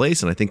greater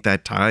place. And I think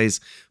that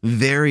ties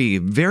very,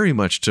 very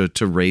much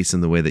to race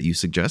in the way that you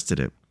suggested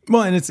it.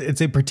 Well, and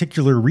it's a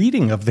particular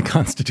reading of the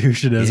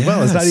Constitution as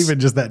well. It's not even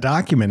just that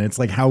document. It's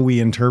like how we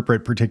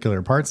interpret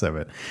particular parts of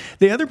it.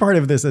 The other part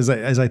of this, as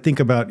I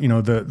think about,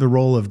 the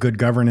role of good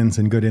governance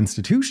and good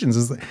institutions,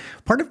 is that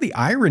part of the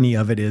irony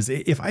of it is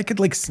if I could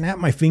like snap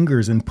my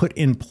fingers and put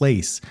in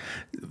place,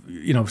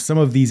 some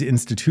of these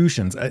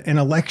institutions, an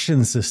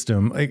election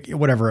system, like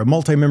whatever, a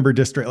multi-member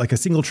district, like a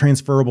single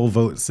transferable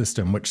vote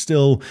system, which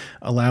still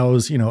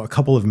allows, a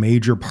couple of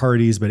major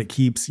parties, but it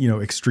keeps,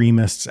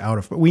 extremists out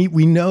of,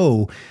 we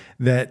know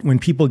that when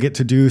people get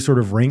to do sort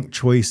of ranked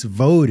choice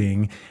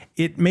voting,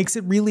 it makes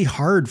it really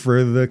hard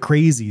for the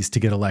crazies to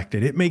get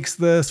elected. It makes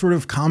the sort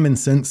of common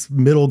sense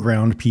middle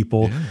ground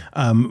people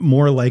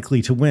more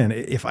likely to win.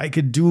 If I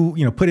could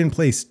put in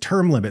place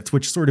term limits,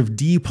 which sort of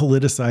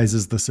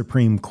depoliticizes the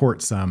Supreme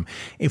Court some,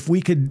 if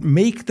we could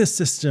make the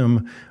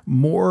system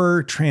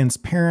more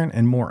transparent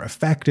and more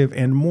effective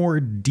and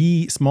more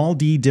small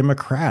d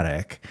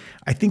democratic,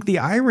 I think the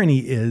irony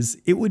is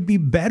it would be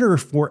better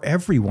for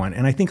everyone.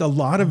 And I think a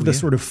lot of the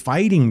sort of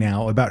fighting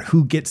now about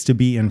who gets to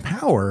be in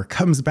power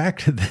comes back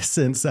to this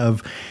sense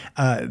of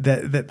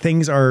that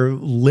things are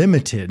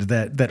limited,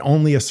 that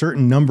only a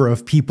certain number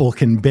of people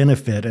can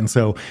benefit. And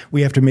so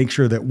we have to make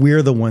sure that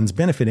we're the ones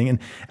benefiting. And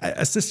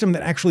a system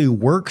that actually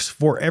works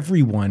for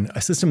everyone,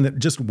 a system that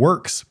just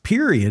works,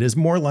 period, is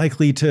more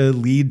likely to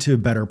lead to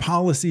better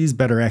policies,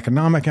 better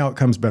economic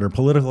outcomes, better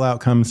political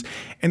outcomes.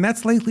 And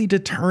that's likely to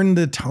turn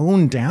the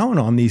tone down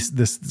on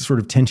this sort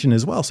of tension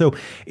as well. So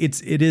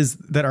it is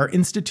that our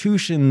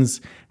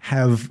institutions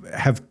have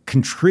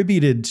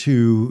contributed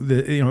to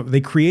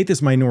they create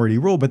this minority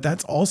rule, but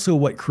that's also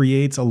what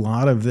creates a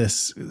lot of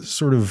this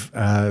sort of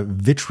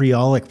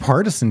vitriolic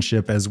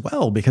partisanship as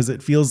well, because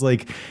it feels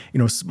like,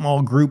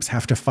 small groups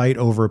have to fight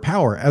over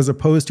power as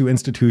opposed to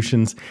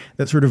institutions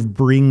that sort of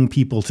bring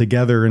people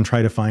together and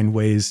try to find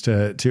ways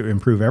to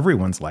improve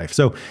everyone's life.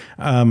 So,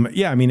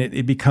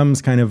 it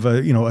becomes kind of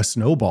a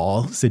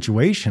snowball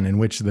situation in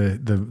which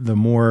the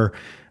more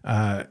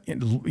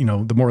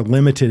the more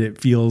limited it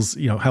feels,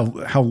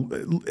 how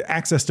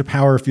access to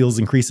power feels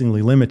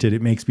increasingly limited,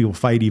 it makes people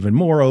fight even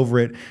more over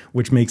it,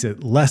 which makes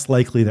it less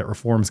likely that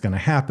reform is going to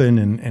happen.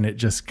 And it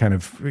just kind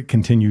of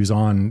continues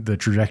on the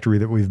trajectory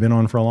that we've been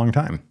on for a long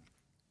time.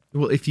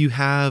 Well, if you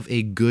have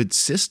a good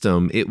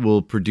system, it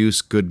will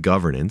produce good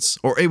governance,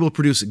 or it will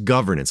produce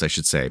governance, I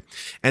should say.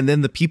 And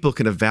then the people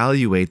can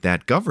evaluate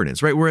that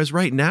governance, right? Whereas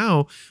right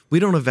now, we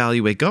don't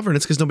evaluate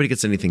governance because nobody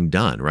gets anything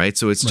done, right?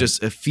 So it's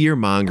just a fear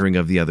mongering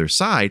of the other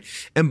side.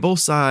 And both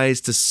sides,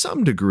 to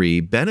some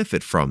degree,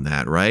 benefit from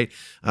that, right?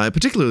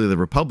 Particularly the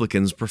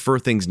Republicans prefer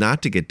things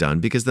not to get done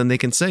because then they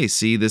can say,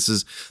 see, this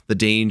is the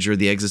danger,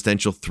 the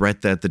existential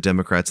threat that the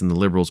Democrats and the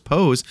liberals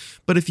pose.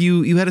 But if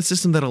you had a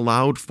system that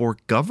allowed for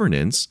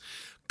governance,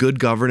 good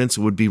governance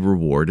would be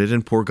rewarded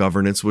and poor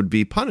governance would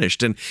be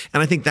punished. And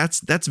I think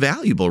that's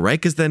valuable, right?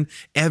 Because then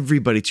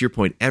everybody, to your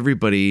point,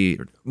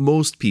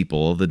 most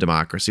people, the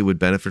democracy would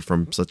benefit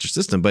from such a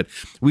system. But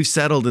we've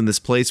settled in this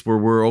place where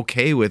we're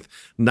okay with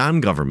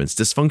non-governments,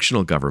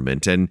 dysfunctional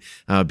government, and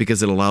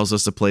because it allows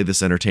us to play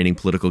this entertaining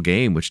political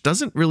game, which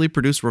doesn't really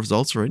produce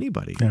results for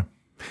anybody.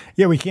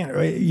 Yeah, we can't,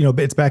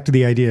 it's back to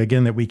the idea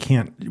again that we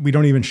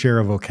don't even share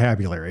a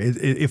vocabulary.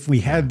 If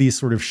we had these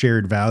sort of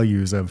shared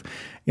values of,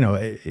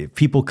 if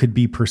people could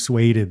be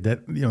persuaded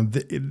that,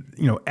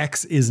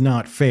 X is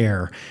not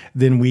fair,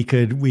 then we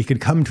could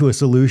come to a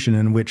solution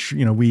in which,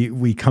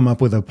 we come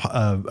up with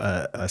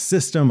a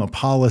system, a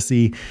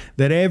policy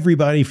that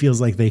everybody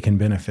feels like they can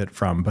benefit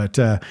from. But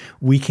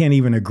we can't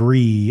even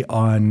agree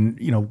on,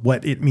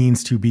 what it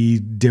means to be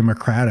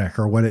democratic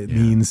or what it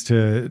means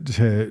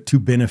to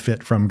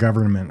benefit from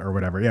government or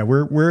whatever. Yeah,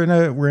 we're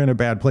in a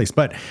bad place.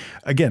 But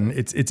again,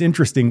 it's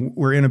interesting.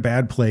 We're in a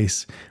bad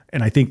place,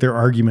 and I think their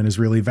argument is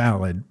really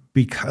valid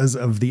because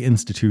of the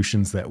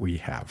institutions that we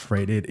have,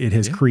 right? It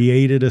has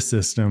created a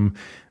system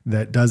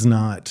that does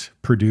not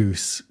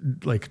produce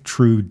like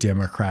true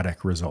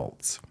democratic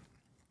results.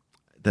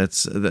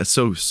 That's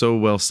so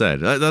well said.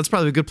 That's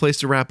probably a good place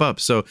to wrap up.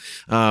 So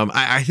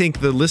I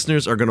think the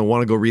listeners are going to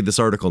want to go read this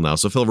article now.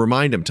 So Phil,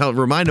 remind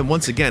them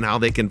once again how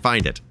they can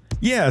find it.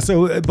 Yeah,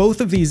 so both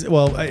of these,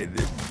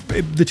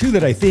 the two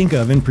that I think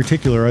of in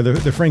particular are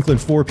the Franklin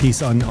 4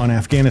 piece on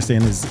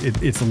Afghanistan.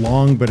 It's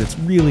long, but it's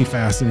really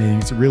fascinating.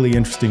 It's a really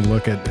interesting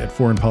look at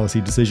foreign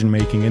policy decision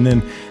making. And then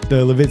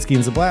the Levitsky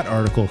and Zablat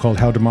article called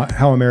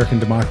How American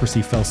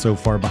Democracy Fell So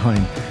Far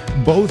Behind.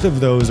 Both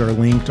of those are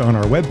linked on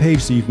our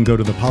webpage, so you can go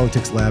to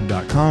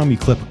thepoliticslab.com. You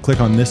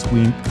click on this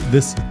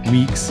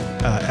week's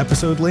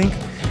episode link.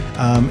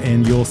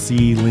 And you'll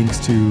see links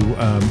to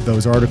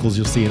those articles.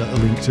 You'll see a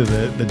link to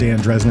the Dan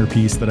Dresner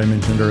piece that I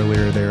mentioned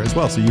earlier there as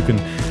well. So you can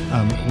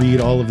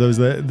read all of those.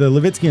 The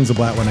Levitsky and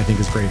Zablat one I think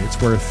is great.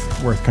 It's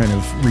worth kind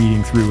of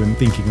reading through and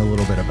thinking a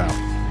little bit about.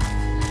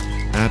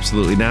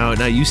 Absolutely. Now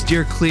you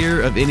steer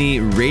clear of any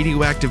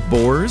radioactive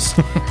bores,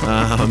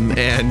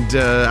 and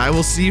I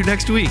will see you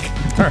next week.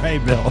 All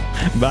right, Bill.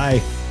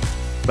 Bye.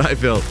 Bye,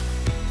 Phil.